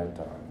during that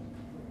time.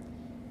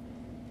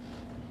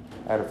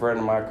 I had a friend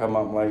of mine come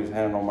up and lay his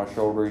hand on my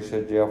shoulder. He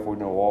said, Jeff, we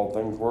know all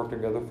things work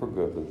together for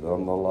good to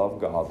them that love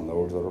God and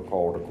those that are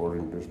called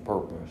according to His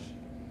purpose.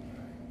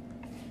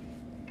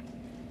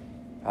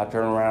 I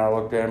turned around, I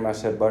looked at him, I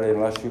said, buddy,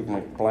 unless you can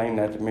explain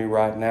that to me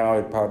right now,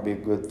 it'd probably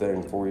be a good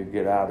thing for you to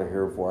get out of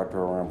here before I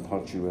turn around and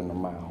punch you in the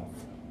mouth.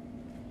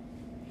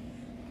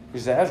 He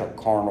said, that's a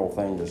carnal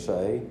thing to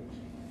say.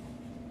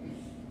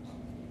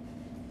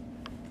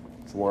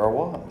 It's where I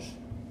was.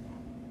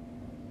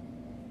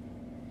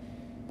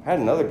 I had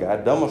another guy,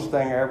 dumbest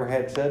thing I ever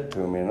had said to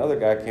me. Another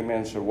guy came in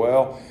and said,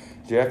 well,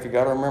 Jeff, you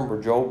got to remember,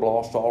 Job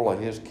lost all of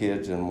his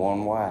kids in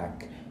one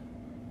whack.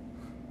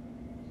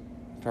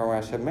 I turned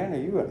around and said, man,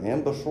 are you an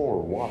imbecile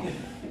or what?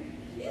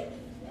 Exactly.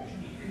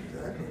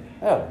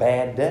 That was a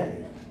bad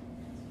day.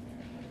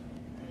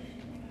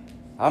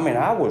 I mean,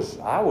 I was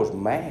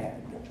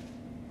mad.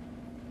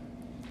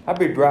 I'd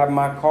be driving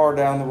my car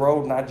down the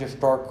road and I'd just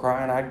start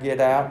crying. I'd get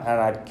out and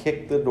I'd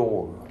kick the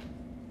door.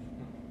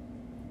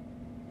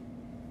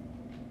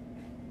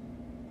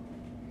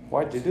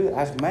 Why'd you do that?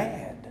 I was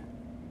mad.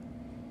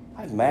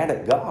 I was mad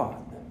at God.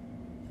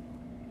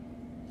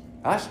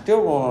 I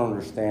still don't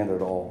understand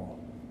it all.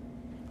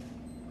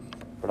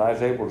 But I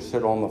was able to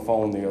sit on the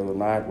phone the other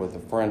night with a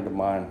friend of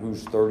mine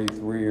whose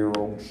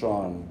 33-year-old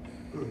son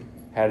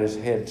had his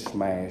head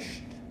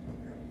smashed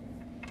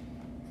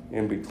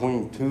in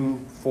between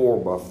two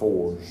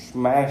 4x4s,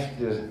 smashed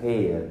his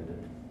head,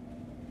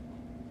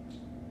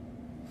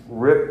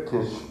 ripped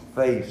his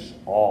face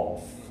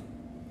off.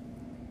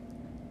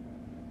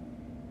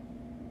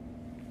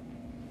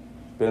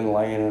 Been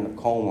laying in a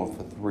coma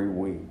for 3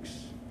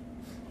 weeks.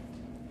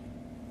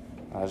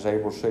 I was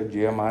able to say,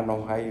 Jim, I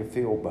know how you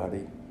feel,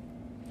 buddy.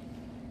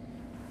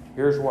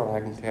 Here's what I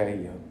can tell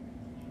you.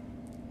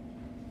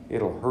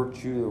 It'll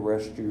hurt you the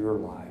rest of your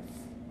life.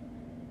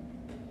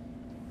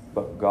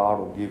 But God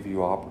will give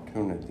you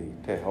opportunity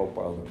to help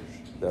others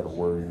that are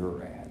where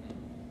you're at.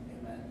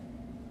 Amen.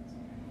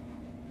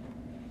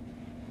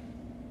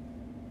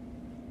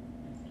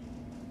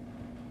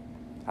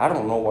 I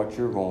don't know what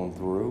you're going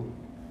through,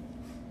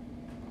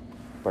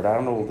 but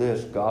I know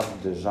this, God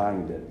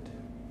designed it.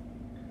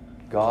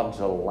 God's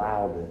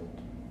allowed it.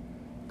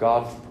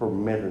 God's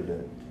permitted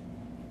it.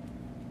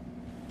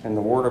 And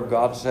the Word of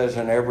God says,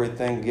 in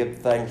everything give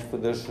thanks, for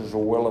this is the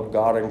will of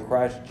God in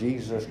Christ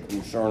Jesus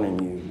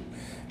concerning you.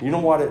 You know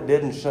what it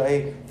didn't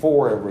say?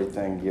 For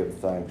everything give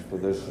thanks, for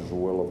this is the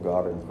will of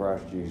God in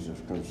Christ Jesus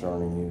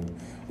concerning you.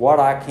 What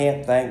I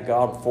can't thank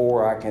God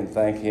for, I can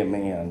thank Him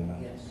in.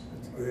 Yes.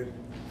 That's good.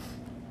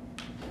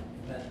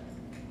 Amen.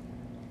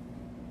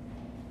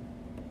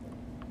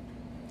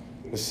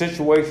 The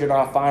situation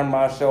I find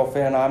myself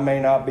in, I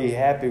may not be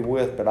happy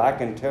with, but I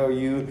can tell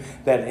you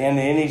that in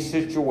any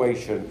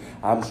situation,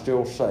 I'm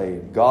still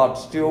saved.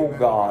 God's still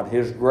God.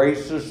 His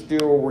grace is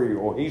still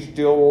real. He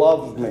still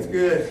loves me. That's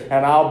good.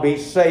 And I'll be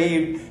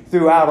saved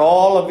throughout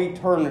all of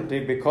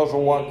eternity because of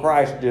what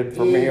Christ did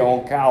for me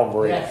on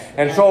Calvary. Yes.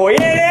 And so in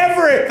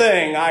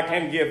everything, I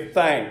can give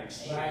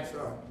thanks. Right. That's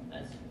right.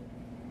 That's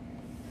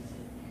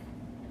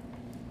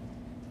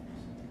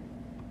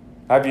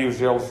I've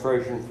used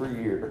illustration for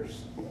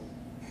years.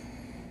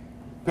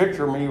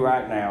 Picture me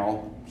right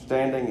now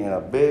standing in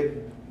a big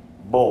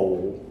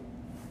bowl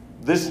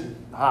this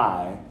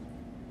high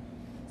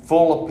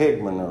full of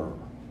pig manure.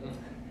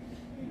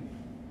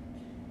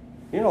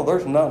 You know,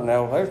 there's nothing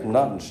else. There's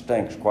nothing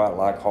stinks quite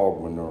like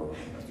hog manure.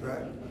 That's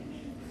right.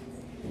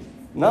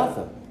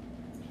 Nothing.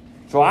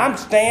 So I'm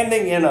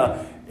standing in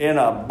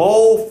a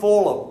bowl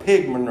full of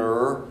pig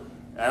manure,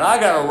 and I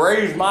got to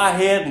raise my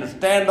head and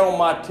stand on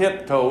my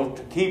tiptoes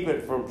to keep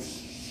it from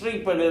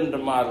seeping into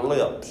my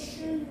lips.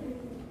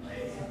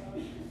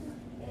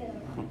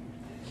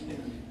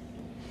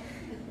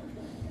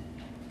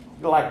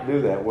 You'd like to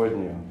do that,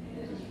 wouldn't you?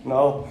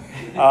 No?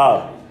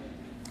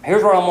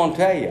 Here's what I'm going to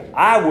tell you.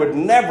 I would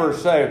never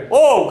say,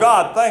 oh,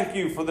 God, thank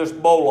you for this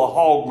bowl of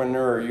hog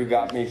manure you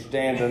got me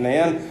standing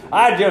in.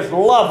 I just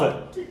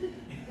love it.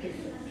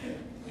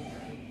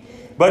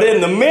 But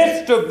in the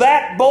midst of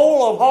that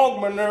bowl of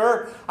hog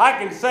manure, I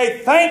can say,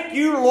 thank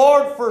you,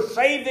 Lord, for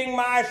saving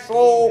my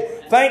soul.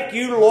 Thank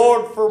you,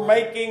 Lord, for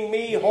making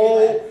me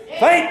whole.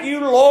 Thank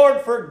you,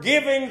 Lord, for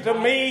giving to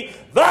me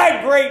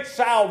thy great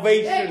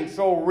salvation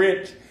so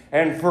rich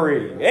and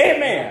free.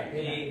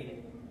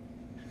 Amen.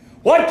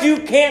 What you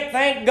can't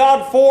thank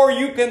God for,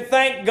 you can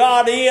thank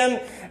God in,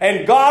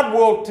 and God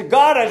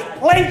has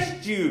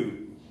placed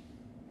you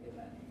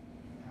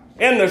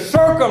in the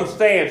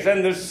circumstance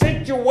and the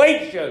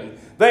situation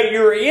that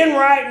you're in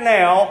right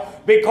now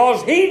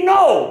because He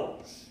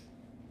knows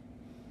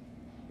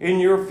in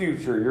your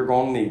future you're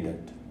going to need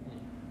it.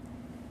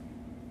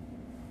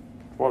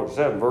 That's what it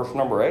said in verse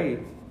number 8.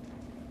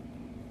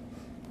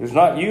 It's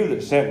not you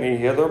that sent me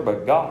hither,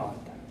 but God.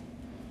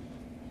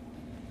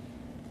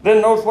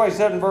 Then notice what He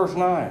said in verse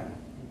 9.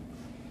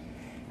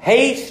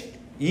 Haste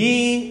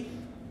ye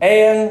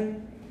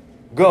and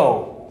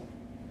go.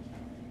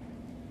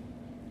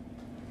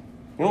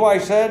 You know what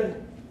He said?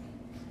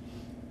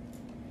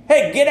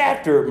 Hey, get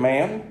after it,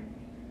 man.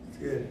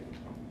 Good.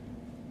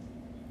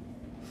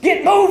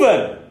 Get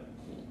moving.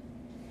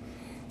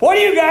 What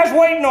are you guys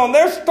waiting on?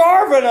 They're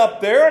starving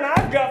up there, and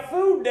I've got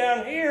food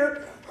down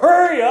here.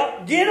 Hurry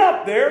up. Get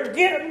up there.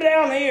 Get them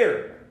down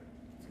here.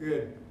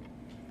 Good.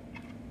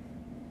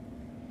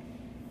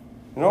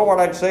 You know what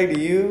I'd say to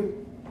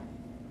you?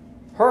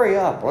 Hurry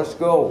up. Let's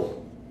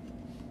go.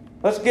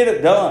 Let's get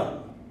it done.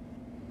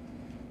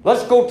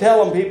 Let's go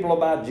tell them people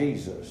about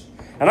Jesus.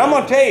 And I'm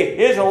going to tell you,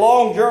 it's a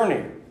long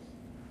journey.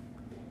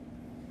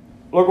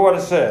 Look what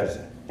it says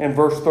in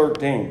verse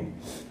 13.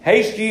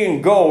 Haste ye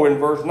and go in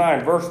verse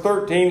 9. Verse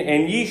 13,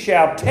 and ye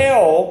shall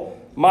tell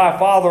my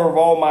father of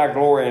all my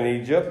glory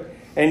in Egypt,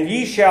 and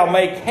ye shall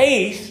make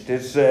haste,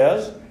 it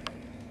says.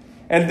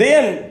 And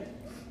then,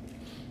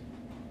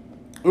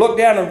 look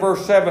down in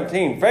verse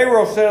 17.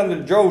 Pharaoh said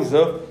unto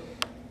Joseph,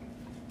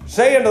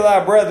 say unto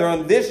thy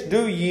brethren, this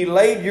do ye,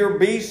 lade your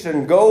beasts,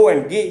 and go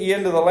and get ye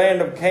into the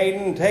land of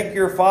Canaan. Take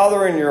your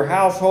father and your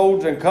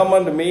households, and come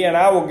unto me, and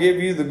I will give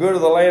you the good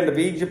of the land of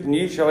Egypt, and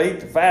ye shall eat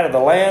the fat of the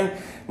land.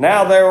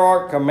 Now thou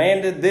art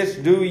commanded, this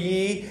do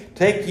ye,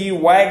 take ye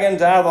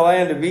wagons out of the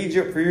land of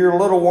Egypt for your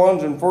little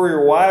ones and for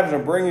your wives,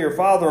 and bring your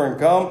father and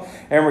come,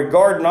 and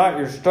regard not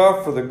your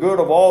stuff, for the good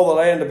of all the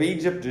land of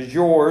Egypt is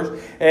yours.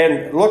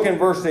 And look in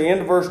the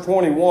end of verse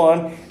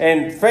 21,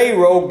 and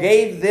Pharaoh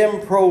gave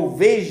them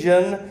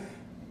provision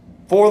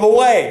for the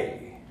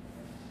way.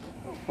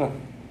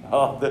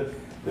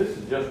 This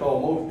is just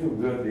almost too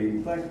good to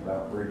even think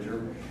about,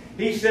 preacher.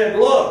 He said,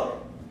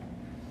 look,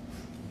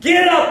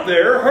 get up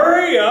there,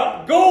 hurry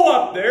up, go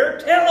up there,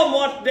 tell them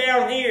what's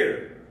down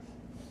here.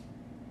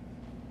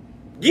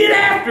 Get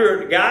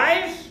after it,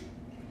 guys.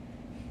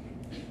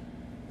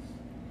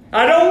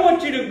 I don't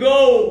want you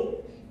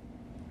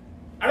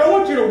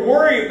to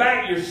worry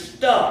about your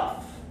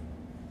stuff.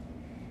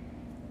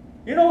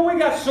 You know, we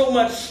got so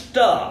much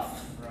stuff.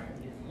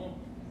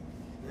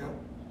 Yep.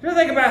 You ever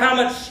think about how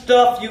much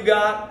stuff you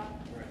got?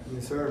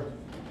 Yes, sir.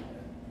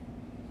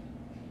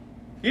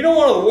 You know,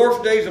 one of the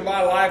worst days of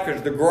my life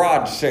is the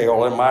garage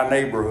sale in my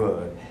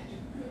neighborhood.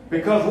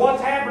 Because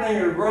what's happening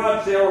in the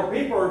garage sale,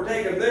 people are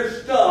taking their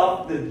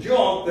stuff, the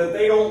junk that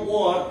they don't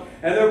want,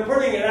 and they're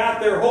putting it out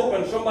there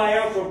hoping somebody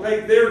else will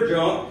take their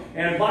junk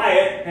and buy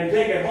it and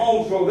take it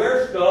home so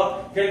their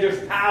stuff can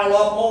just pile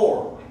up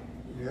more.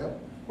 Yep.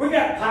 We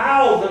got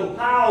piles and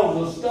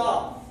piles of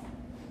stuff.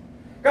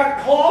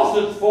 Got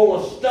closets full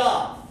of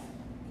stuff.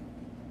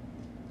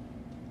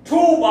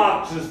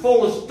 Toolboxes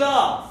full of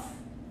stuff.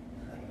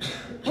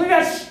 We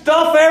got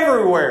stuff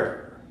everywhere.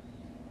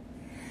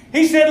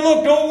 He said,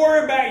 look, don't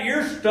worry about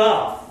your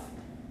stuff.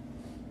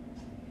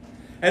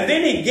 And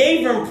then He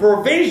gave them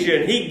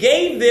provision. He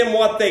gave them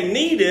what they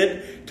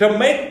needed to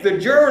make the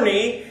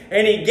journey,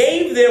 and He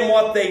gave them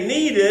what they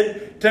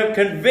needed to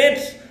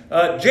convince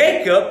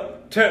Jacob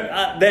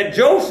that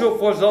Joseph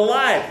was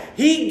alive.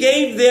 He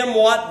gave them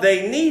what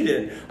they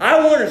needed.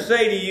 I want to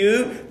say to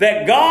you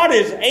that God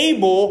is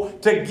able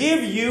to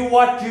give you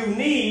what you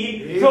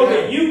need so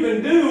that you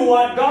can do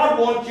what God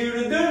wants you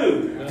to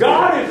do.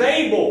 God is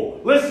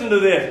able, listen to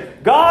this,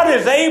 God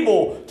is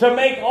able to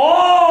make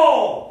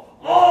all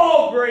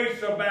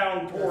grace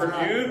abound toward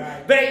you,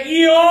 that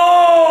ye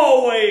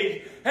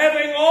always,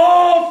 having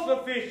all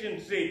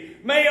sufficiency,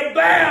 may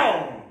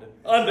abound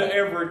unto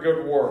every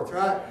good work.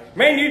 That's right.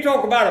 Man, you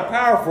talk about a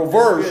powerful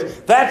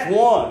verse. That's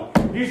one.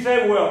 You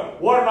say, well,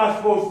 what am I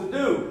supposed to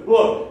do?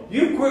 Look,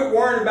 you quit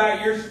worrying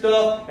about your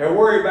stuff and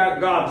worry about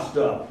God's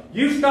stuff.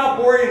 You stop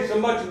worrying so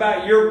much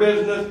about your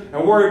business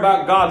and worry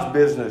about God's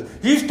business.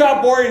 You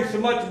stop worrying so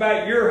much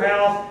about your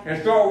house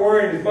and start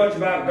worrying as much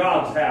about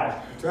God's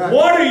house. Right.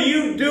 What are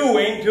you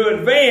doing to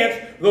advance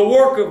the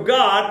work of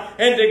God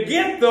and to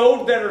get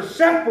those that are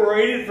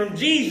separated from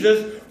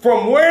Jesus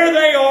from where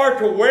they are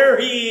to where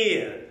He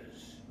is?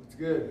 That's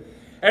good.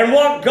 And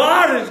what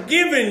God has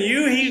given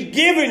you, He's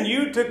given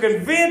you to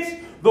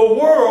convince the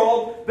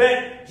world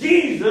that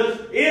Jesus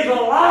is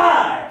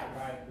alive.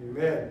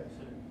 Amen.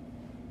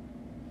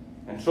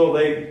 And so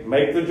they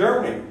make the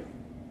journey.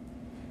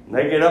 And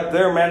they get up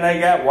there, man,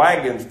 they got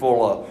wagons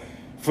full of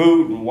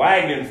food and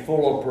wagons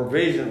full of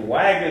provision,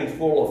 wagons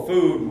full of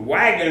food and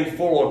wagons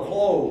full of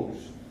clothes.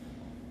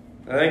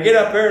 And they get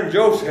up there and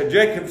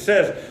Jacob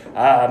says,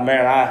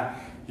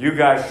 you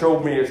guys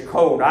showed me his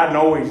coat. I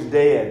know he's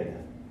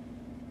dead.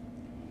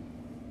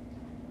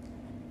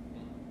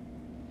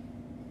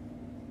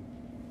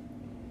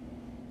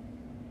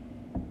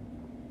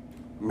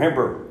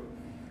 Remember,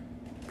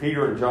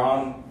 Peter and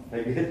John,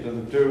 they get to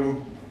the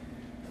tomb.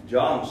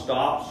 John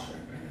stops.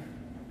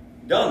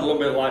 John's a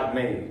little bit like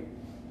me.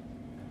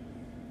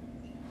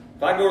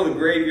 If I go to the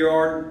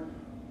graveyard,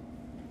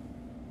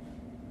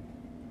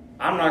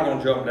 I'm not going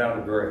to jump down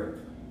the grave.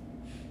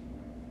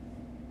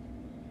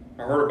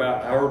 I heard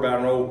about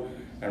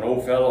an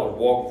old fellow who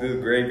walked through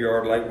the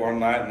graveyard late one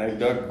night, and they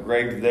dug the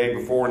grave the day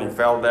before, and he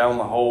fell down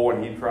the hole,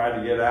 and he tried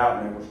to get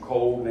out, and it was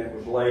cold, and it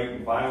was late,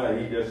 and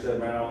finally he just said,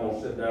 man, I'm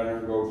going to sit down there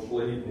and go to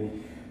sleep. And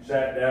he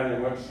sat down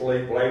and went to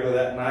sleep. Later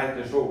that night,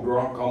 this old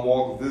drunk come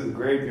walking through the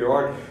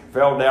graveyard,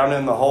 fell down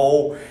in the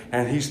hole,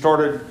 and he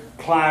started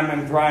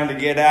climbing, trying to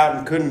get out,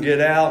 and couldn't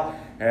get out.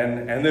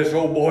 And this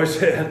old boy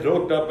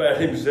looked up at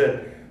him and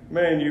said,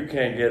 man, you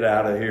can't get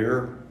out of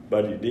here.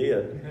 But he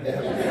did.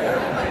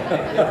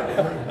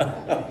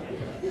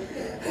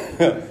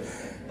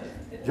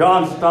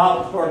 John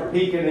stopped, started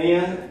peeking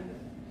in,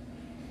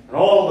 and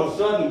all of a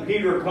sudden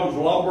Peter comes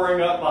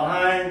lumbering up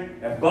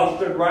behind and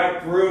busted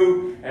right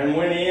through and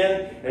went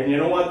in. And you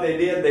know what they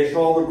did? They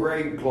saw the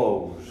grave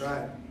clothes.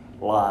 Right.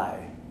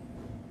 Lie.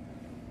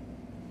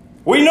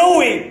 We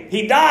know him.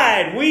 He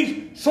died.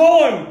 We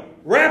saw him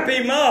wrap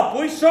him up.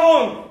 We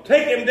saw him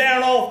take him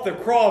down off the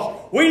cross.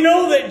 We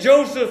know that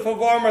Joseph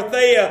of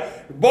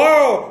Arimathea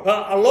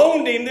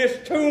loaned him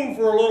this tomb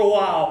for a little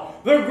while.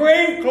 The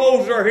grave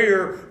clothes are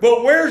here,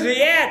 but where's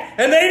he at?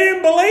 And they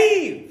didn't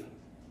believe.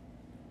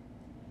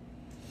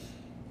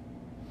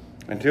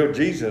 Until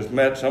Jesus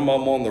met some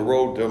of them on the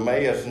road to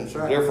Emmaus in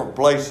some different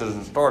places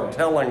and started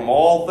telling them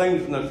all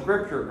things in the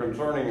Scripture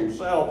concerning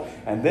himself,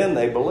 and then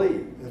they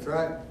believed. That's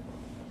right.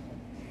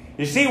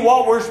 You see,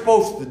 what we're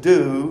supposed to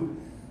do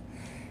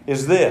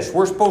is this.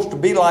 We're supposed to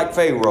be like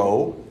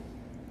Pharaoh,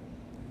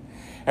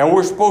 and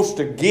we're supposed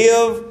to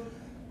give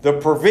the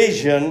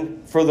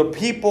provision for the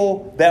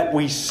people that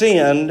we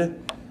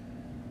send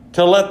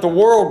to let the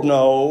world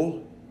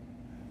know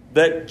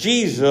that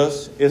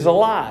Jesus is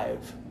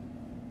alive.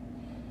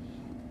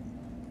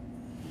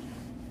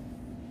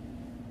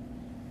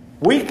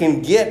 We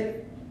can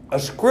get a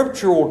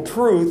scriptural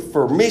truth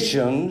for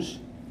missions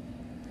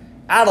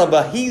out of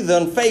a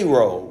heathen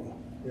Pharaoh.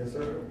 Yes,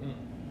 sir.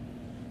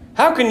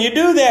 How can you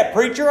do that,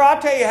 preacher?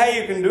 I'll tell you how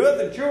you can do it.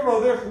 The children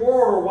of this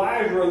world are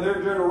wiser in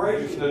their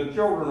generation than the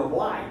children of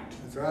light.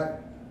 That's right.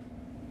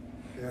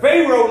 Yeah.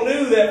 Pharaoh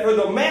knew that for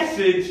the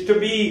message to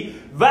be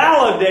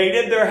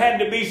validated, there had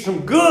to be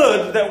some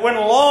goods that went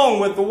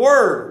along with the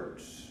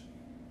words.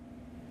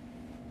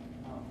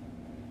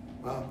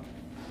 Wow.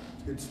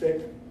 Good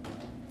statement.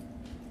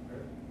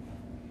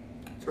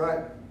 That's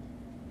right.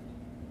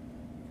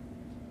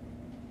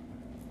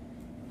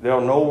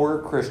 They'll know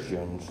we're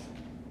Christians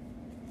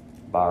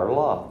by our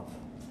love.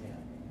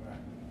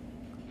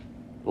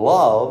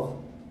 Love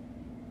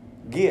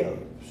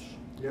gives.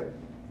 Yep,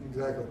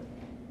 exactly.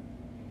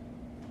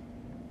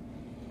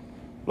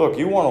 Look,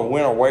 you want to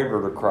win a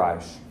waver to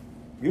Christ.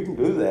 You can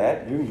do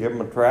that. You can give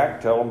them a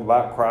tract, tell them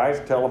about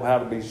Christ, tell them how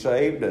to be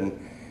saved, and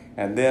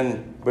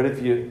then. But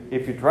if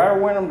you try to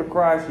win them to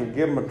Christ, and you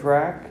give them a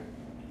tract.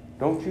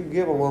 Don't you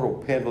give a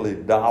little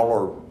piddly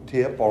dollar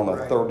tip on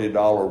a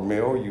 $30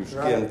 bill, you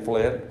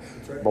skinflint.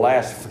 Right.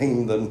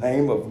 Blaspheme the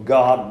name of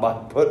God by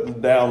putting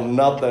down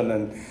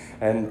nothing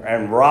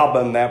and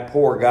robbing that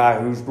poor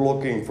guy who's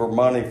looking for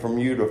money from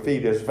you to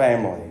feed his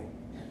family.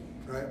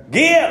 Right.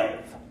 Give!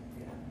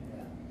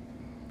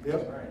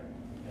 Yep.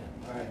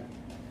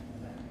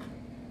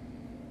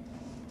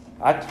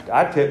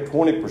 I tip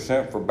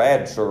 20% for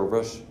bad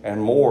service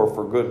and more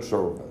for good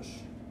service.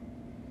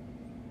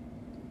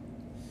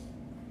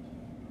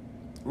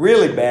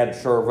 Really bad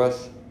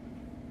service,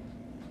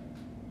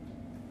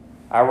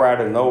 I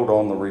write a note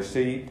on the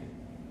receipt.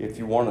 If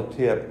you want a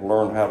tip,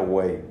 learn how to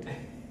wait.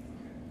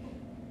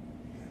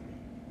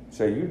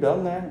 Say, you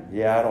done that?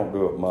 Yeah, I don't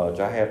do it much.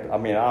 I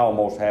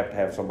almost have to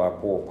have somebody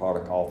pour a pot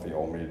of coffee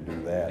on me to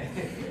do that.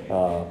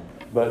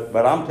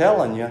 But I'm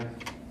telling you,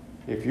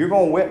 if you're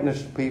going to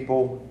witness to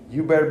people,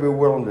 you better be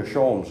willing to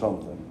show them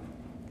something.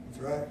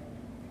 That's right.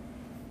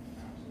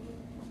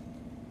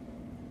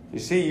 You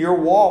see, your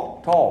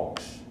walk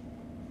talks,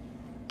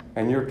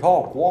 and your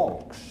talk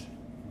walks.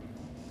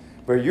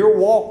 But your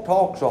walk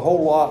talks a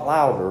whole lot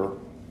louder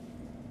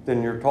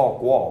than your talk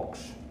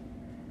walks.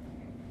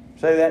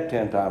 Say that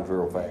 10 times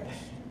real fast.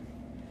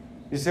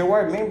 You say,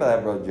 what do you mean by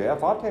that, Brother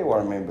Jeff? I'll tell you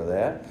what I mean by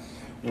that.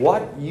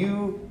 What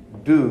you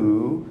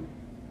do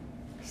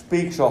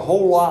speaks a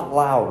whole lot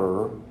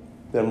louder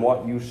than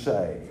what you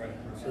say.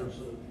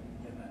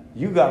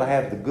 You got to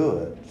have the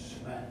goods.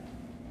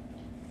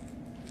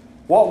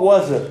 What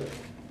was it?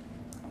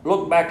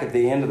 Look back at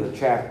the end of the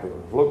chapter.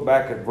 Look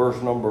back at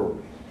verse number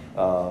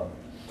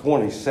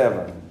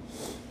 27.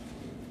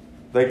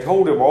 they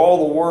told him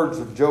all the words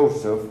of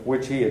Joseph,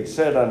 which he had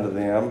said unto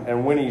them.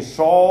 And when he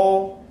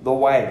saw the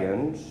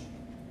wagons,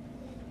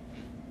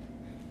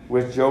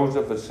 which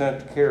Joseph had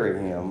sent to carry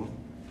him,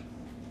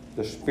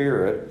 the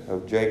spirit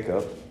of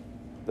Jacob,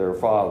 their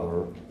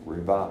father,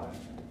 revived.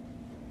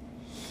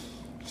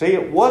 See,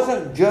 it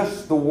wasn't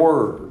just the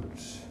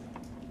words.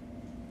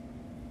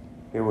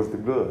 It was the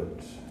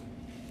goods.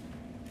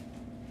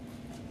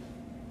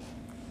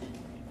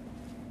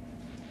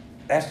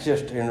 That's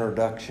just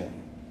introduction.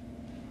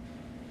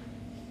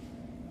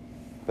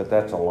 But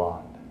that's a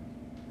lot.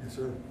 Yes,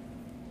 sir.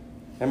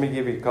 Let me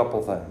give you a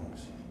couple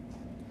things.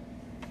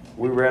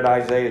 We read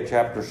Isaiah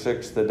chapter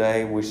 6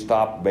 today. We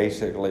stopped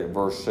basically at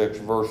verse 6.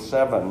 Verse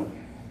 7,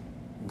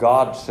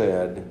 God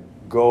said,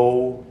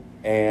 go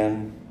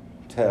and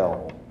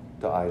tell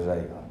to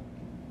Isaiah.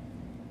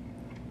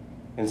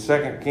 In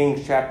 2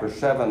 Kings chapter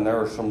 7, there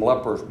are some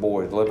leprous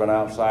boys living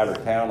outside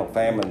of town. A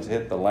famine's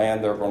hit the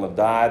land. They're going to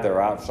die.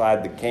 They're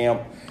outside the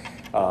camp.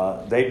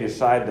 They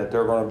decide that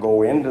they're going to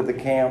go into the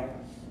camp.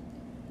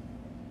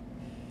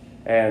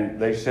 And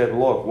they said,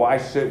 look, why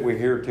sit we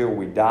here till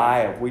we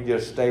die? If we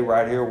just stay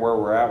right here where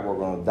we're at, we're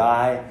going to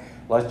die.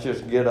 Let's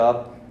just get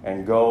up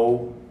and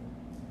go.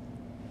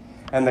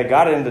 And they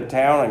got into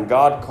town, and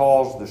God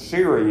caused the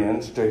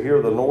Syrians to hear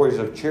the noise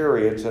of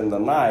chariots in the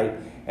night.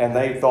 And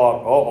they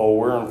thought, uh-oh,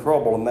 we're in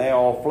trouble. And they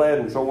all fled.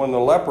 And so when the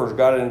lepers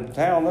got into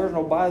town, there's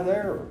nobody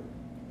there.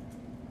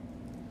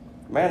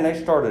 Man,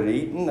 they started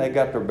eating. They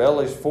got their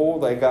bellies full.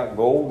 They got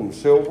gold and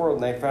silver,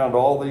 and they found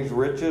all these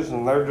riches,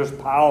 and they're just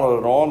piling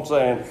it on,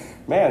 saying,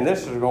 man,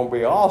 this is going to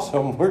be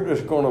awesome. We're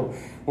going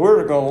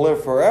to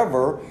live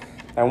forever.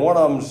 And one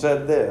of them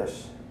said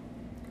this,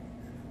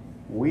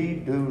 we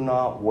do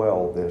not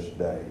well this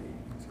day.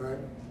 That's right.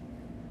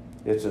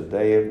 It's a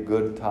day of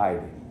good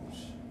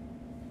tidings.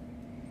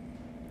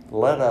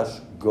 Let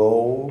us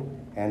go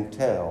and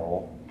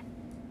tell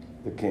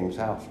the king's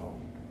household.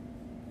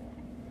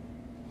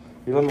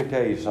 Let me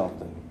tell you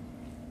something.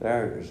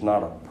 There is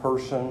not a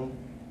person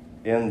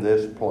in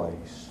this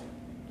place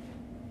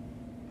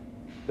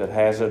that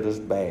has it as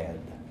bad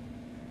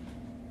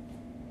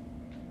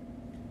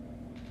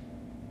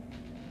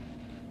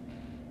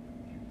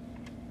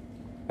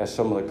as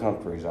some of the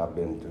countries I've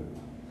been to.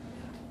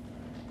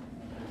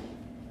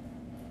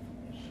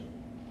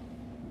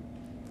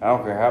 I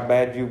don't care how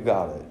bad you've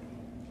got it.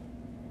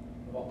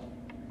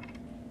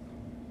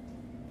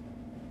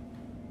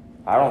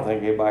 I don't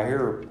think anybody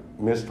here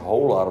missed a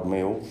whole lot of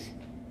meals,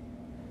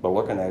 but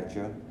looking at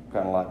you,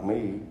 kind of like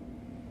me,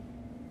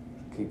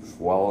 keeps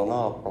swelling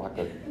up like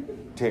a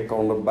tick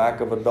on the back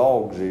of a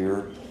dog's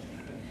ear.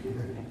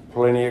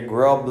 Plenty of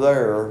grub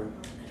there.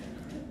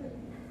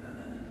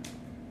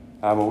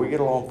 I mean, we get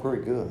along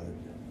pretty good.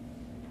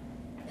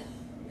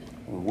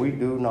 And we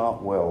do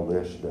not well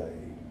this day.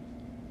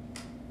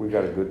 We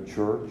got a good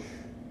church.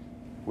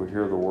 We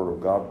hear the Word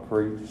of God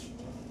preached.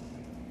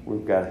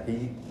 We've got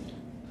heat.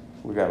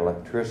 We've got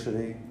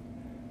electricity.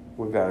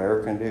 We've got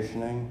air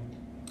conditioning.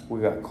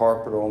 We've got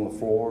carpet on the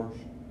floors.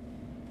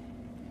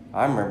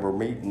 I remember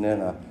meeting in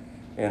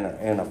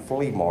a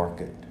flea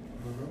market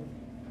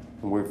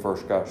when we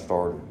first got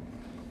started.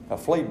 A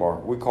flea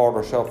market. We called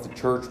ourselves the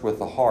church with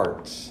the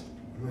hearts.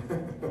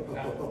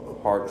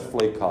 Hearts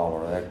flea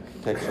collar.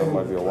 That takes some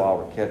of you a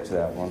while to catch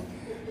that one.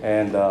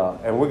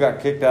 And we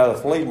got kicked out of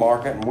the flea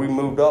market, and we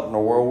moved up in the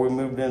world. We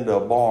moved into a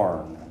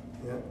barn.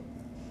 Yep.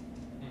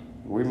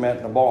 We met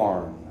in a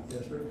barn.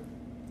 Yes, sir.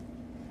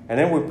 And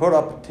then we put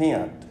up a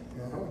tent.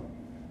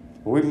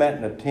 We met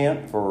in a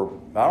tent for,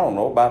 I don't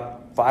know,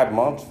 about 5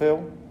 months,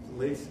 Phil. At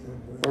least.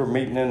 We were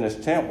meeting in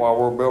this tent while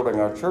we were building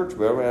our church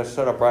building. We had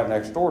set up right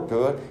next door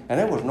to it. And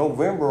it was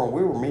November, and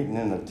we were meeting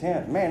in the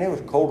tent. Man, it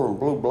was colder than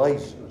blue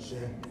blazes. Yeah.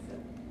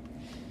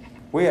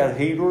 We had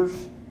heaters.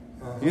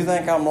 You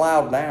think I'm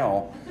loud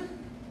now.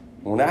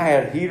 When I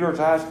had heaters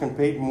I was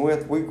competing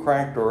with, we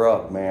cranked her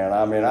up, man.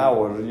 I mean, I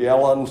was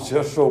yelling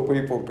just so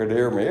people could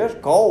hear me. It's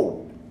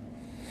cold.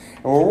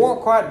 And we weren't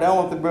quite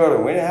done with the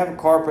building. We didn't have a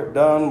carpet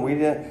done. We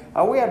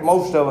had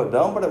most of it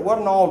done, but it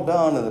wasn't all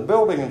done. And the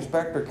building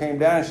inspector came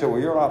down and said,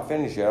 well, you're not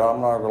finished yet. I'm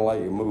not going to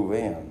let you move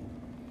in.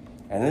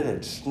 And it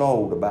had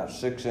snowed about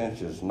 6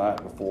 inches the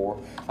night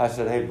before. I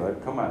said, hey,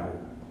 bud, come out here.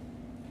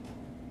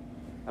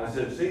 I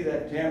said, see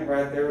that tent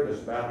right there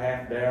that's about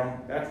half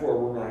down? That's where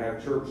we're going to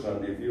have church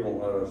Sunday if you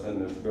don't let us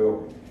in this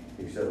building.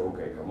 He said,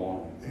 okay, come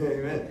on.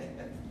 Amen.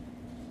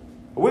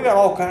 We got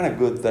all kind of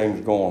good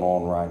things going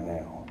on right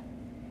now.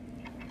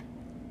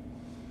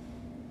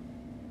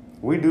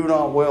 We do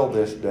not well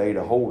this day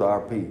to hold our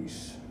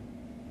peace.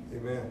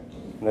 Amen.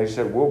 And they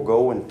said, we'll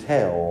go and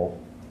tell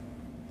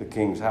the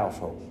king's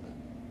household.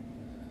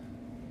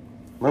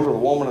 Remember the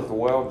woman at the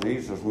well?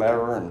 Jesus met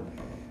her and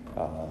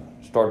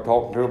started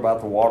talking to her about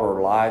the water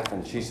of life.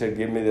 And she said,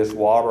 give me this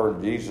water.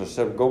 And Jesus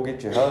said, go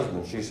get your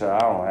husband. She said, I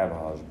don't have a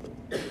husband.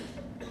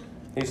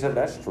 He said,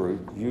 that's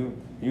true.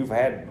 You've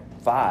had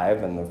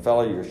 5, and the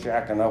fellow you're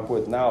shacking up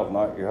with now is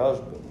not your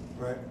husband.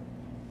 Right.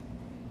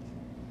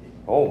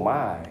 Oh,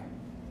 my.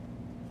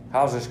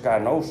 How's this guy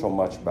know so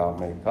much about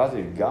me? Because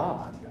he's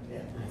God.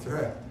 That's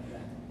right.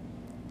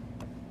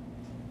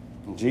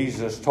 And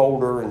Jesus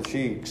told her and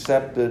she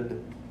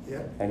accepted.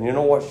 Yep. And you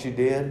know what she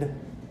did?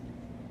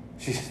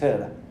 She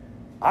said,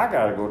 I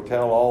got to go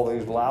tell all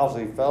these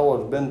lousy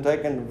fellows been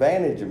taking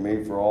advantage of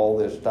me for all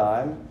this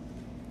time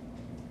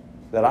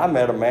that I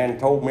met a man who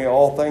told me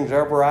all things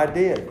ever I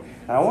did.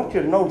 And I want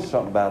you to notice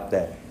something about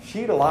that.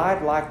 She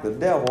lied like the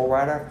devil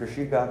right after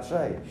she got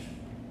saved.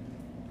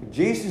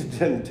 Jesus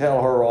didn't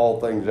tell her all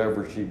things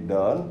ever she'd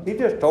done. He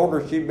just told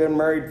her she'd been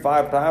married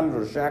 5 times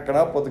or shacking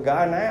up with a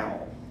guy now.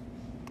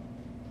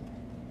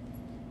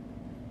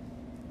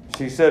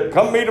 She said,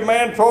 come meet a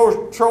man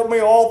who showed me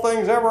all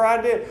things ever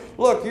I did.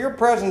 Look, your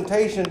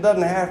presentation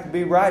doesn't have to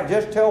be right.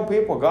 Just tell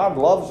people God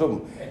loves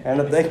them and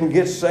that they can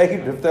get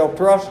saved if they'll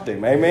trust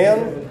Him.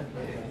 Amen?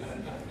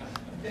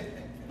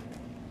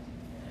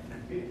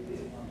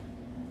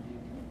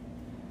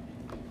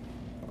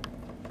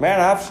 Man,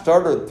 I've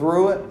stuttered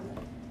through it,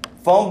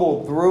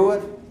 fumbled through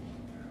it.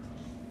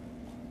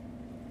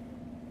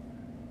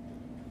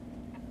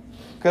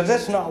 Because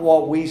that's not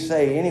what we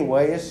say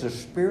anyway. It's the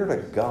Spirit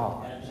of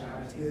God.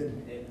 That's good.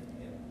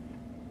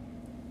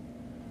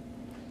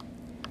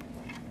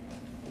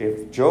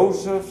 If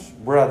Joseph's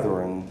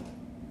brethren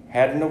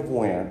hadn't have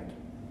went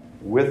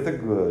with the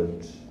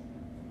goods,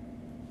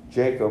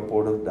 Jacob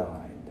would have died.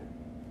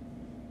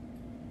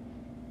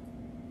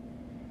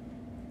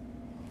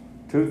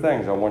 2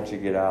 things I want you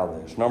to get out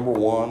of this. Number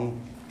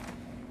 1,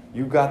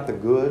 you got the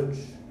goods,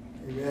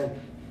 Amen.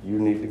 you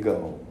need to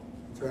go.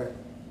 That's right.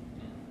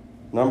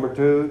 Number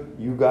 2,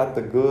 you got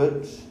the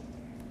goods,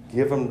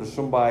 give them to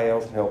somebody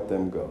else and help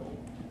them go.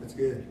 That's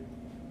good.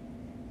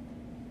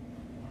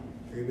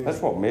 Amen. That's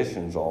what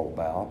mission's all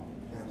about.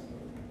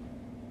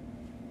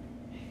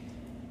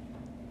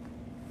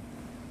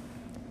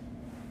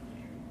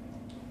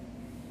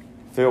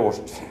 Phil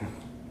was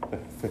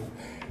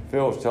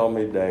telling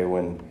me today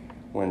when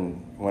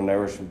there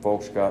were some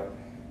folks got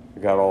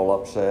all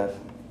upset.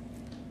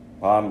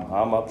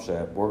 I'm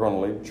upset. We're going to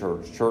leave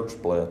church. Church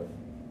split.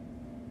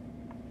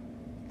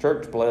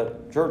 Church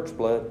split. Church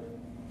split.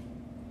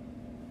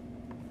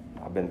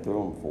 I've been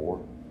through them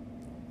before.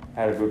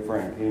 Had a good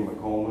friend, Kenny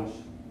McComas,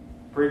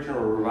 preaching a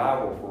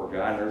revival for a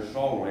guy, and there's a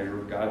song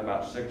leader, a guy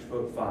about 6'5".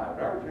 Did I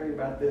ever tell you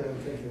about this?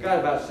 Guy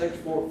about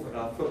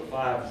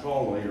 6'5"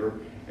 song leader,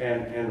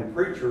 and the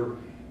preacher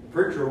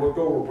looked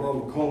over at Brother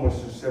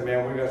McComas and said,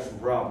 "Man, we got some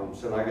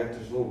problems." Said, "I got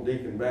this little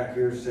deacon back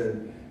here."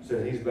 Said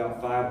he's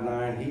about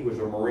 5'9". He was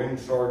a Marine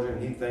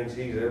sergeant. He thinks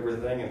he's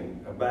everything,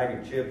 and a bag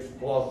of chips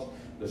plus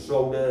the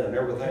soda and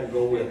everything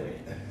go with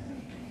it.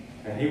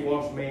 And he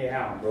wants me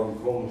out. Brother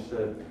McComas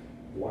said,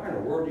 "Why in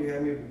the world do you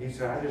have me?" He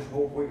said, "I just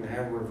hope we can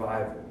have a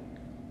revival."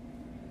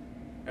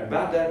 And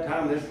about that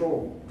time, this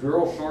little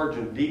drill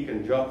sergeant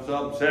deacon jumps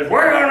up and says,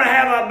 "We're going to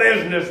have a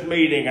business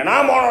meeting, and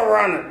I'm going to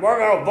run it. We're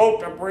going to vote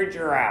the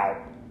preacher out."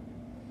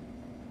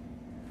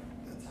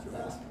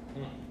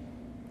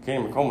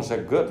 Kenny McComas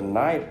said, "Good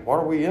night. What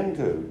are we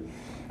into?"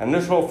 And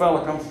this little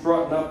fella comes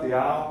strutting up the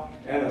aisle,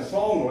 and the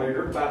song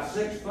leader, about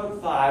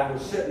 6'5",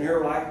 was sitting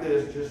here like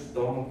this, just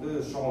thumbing through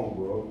the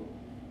songbook.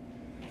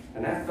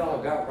 And that fella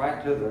got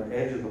right to the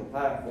edge of the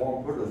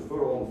platform, put his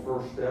foot on the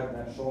first step, and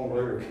that song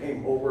leader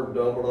came over,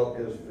 doubled up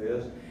his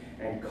fist,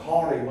 and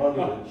caught him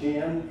under the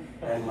chin,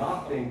 and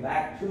knocked him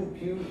back 2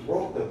 pews,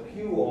 broke the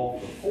pew off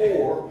the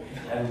floor,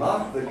 and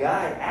knocked the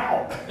guy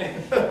out.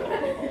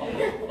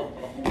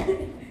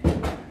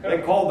 They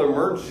called the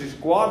emergency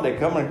squad. They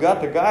come and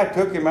got the guy,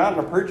 took him out,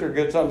 and the preacher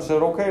gets up and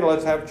said, "Okay,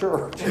 let's have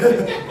church."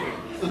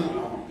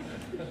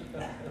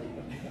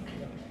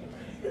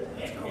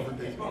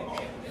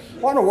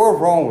 What in the world's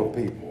wrong with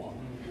people?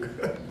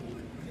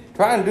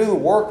 Trying to do the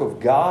work of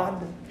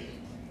God,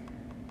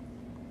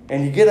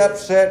 and you get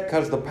upset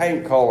because the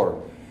paint color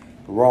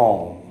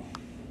wrong.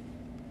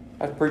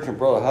 I was preaching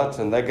Brother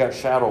Hudson. They got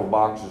shadow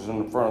boxes in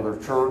the front of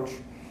their church,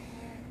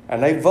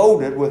 and they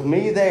voted with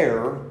me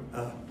there.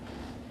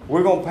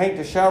 We're going to paint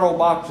the shadow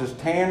boxes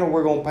tan, or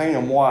we're going to paint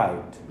them white.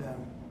 No.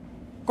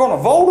 We're going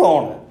to vote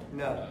on it.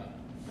 No.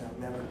 No,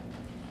 never.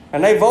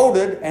 And they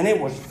voted, and it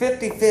was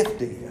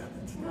 50-50. Yeah,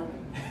 that's not.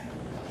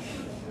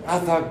 I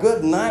thought,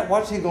 good night,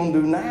 what's he going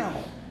to do now?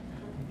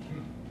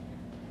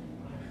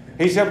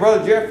 He said,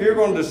 "Brother Jeff, you're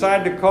going to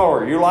decide the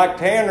color. You like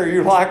tan or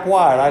you like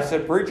white?" I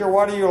said, "Preacher,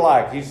 what do you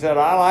like?" He said,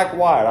 "I like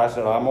white." I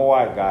said, "I'm a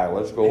white guy.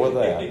 Let's go with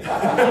that."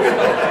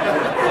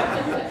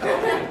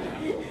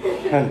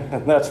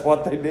 And that's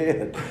what they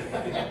did.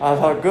 I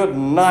thought, good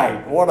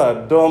night, what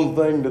a dumb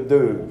thing to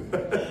do.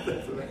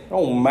 It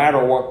don't matter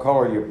what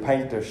color you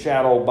paint the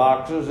shadow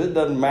boxes. It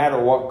doesn't matter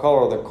what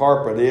color the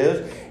carpet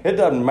is. It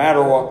doesn't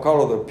matter what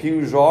color the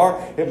pews are.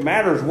 It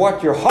matters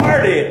what your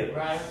heart is.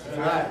 Right.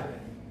 That's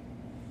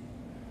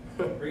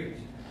right. Preach.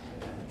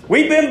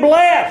 We've been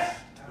blessed.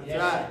 That's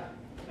right.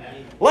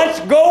 Let's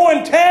go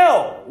and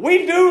tell.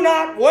 We do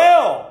not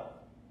well.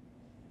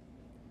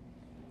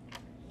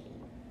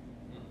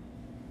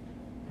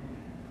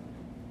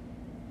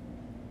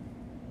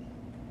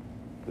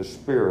 The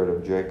spirit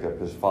of Jacob,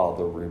 his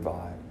father,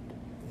 revived.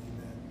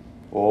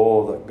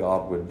 Oh, that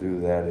God would do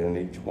that in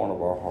each one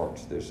of our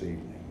hearts this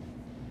evening.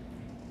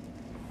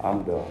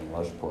 I'm done.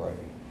 Let's pray.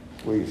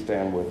 Will you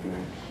stand with me?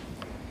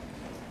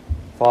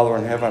 Father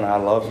in heaven, I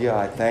love you.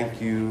 I thank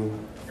you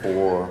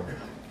for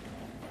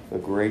the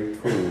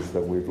great truths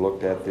that we've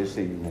looked at this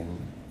evening.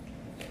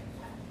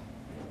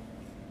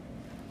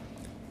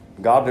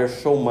 God, there's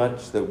so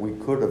much that we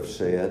could have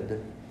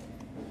said,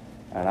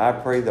 and I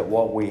pray that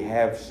what we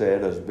have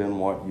said has been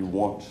what you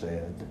once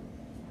said.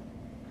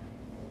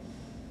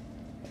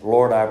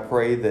 Lord, I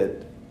pray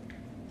that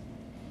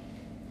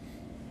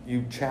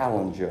you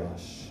challenge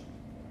us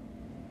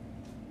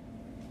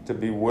to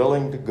be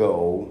willing to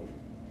go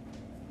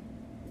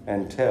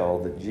and tell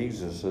that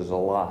Jesus is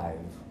alive.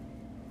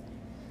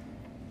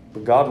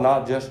 But God,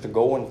 not just to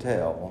go and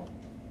tell,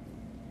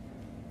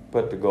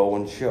 but to go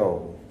and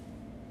show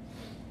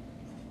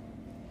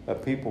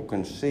that people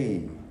can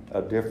see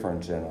a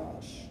difference in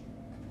us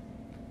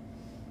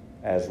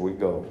as we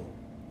go.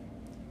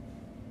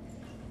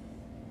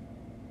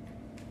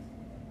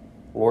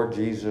 Lord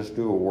Jesus,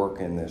 do a work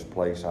in this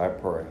place, I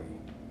pray.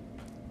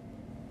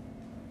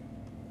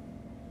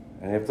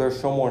 And if there's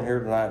someone here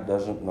tonight that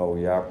doesn't know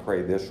you, I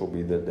pray this will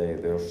be the day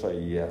they'll say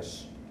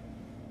yes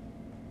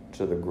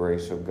to the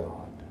grace of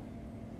God.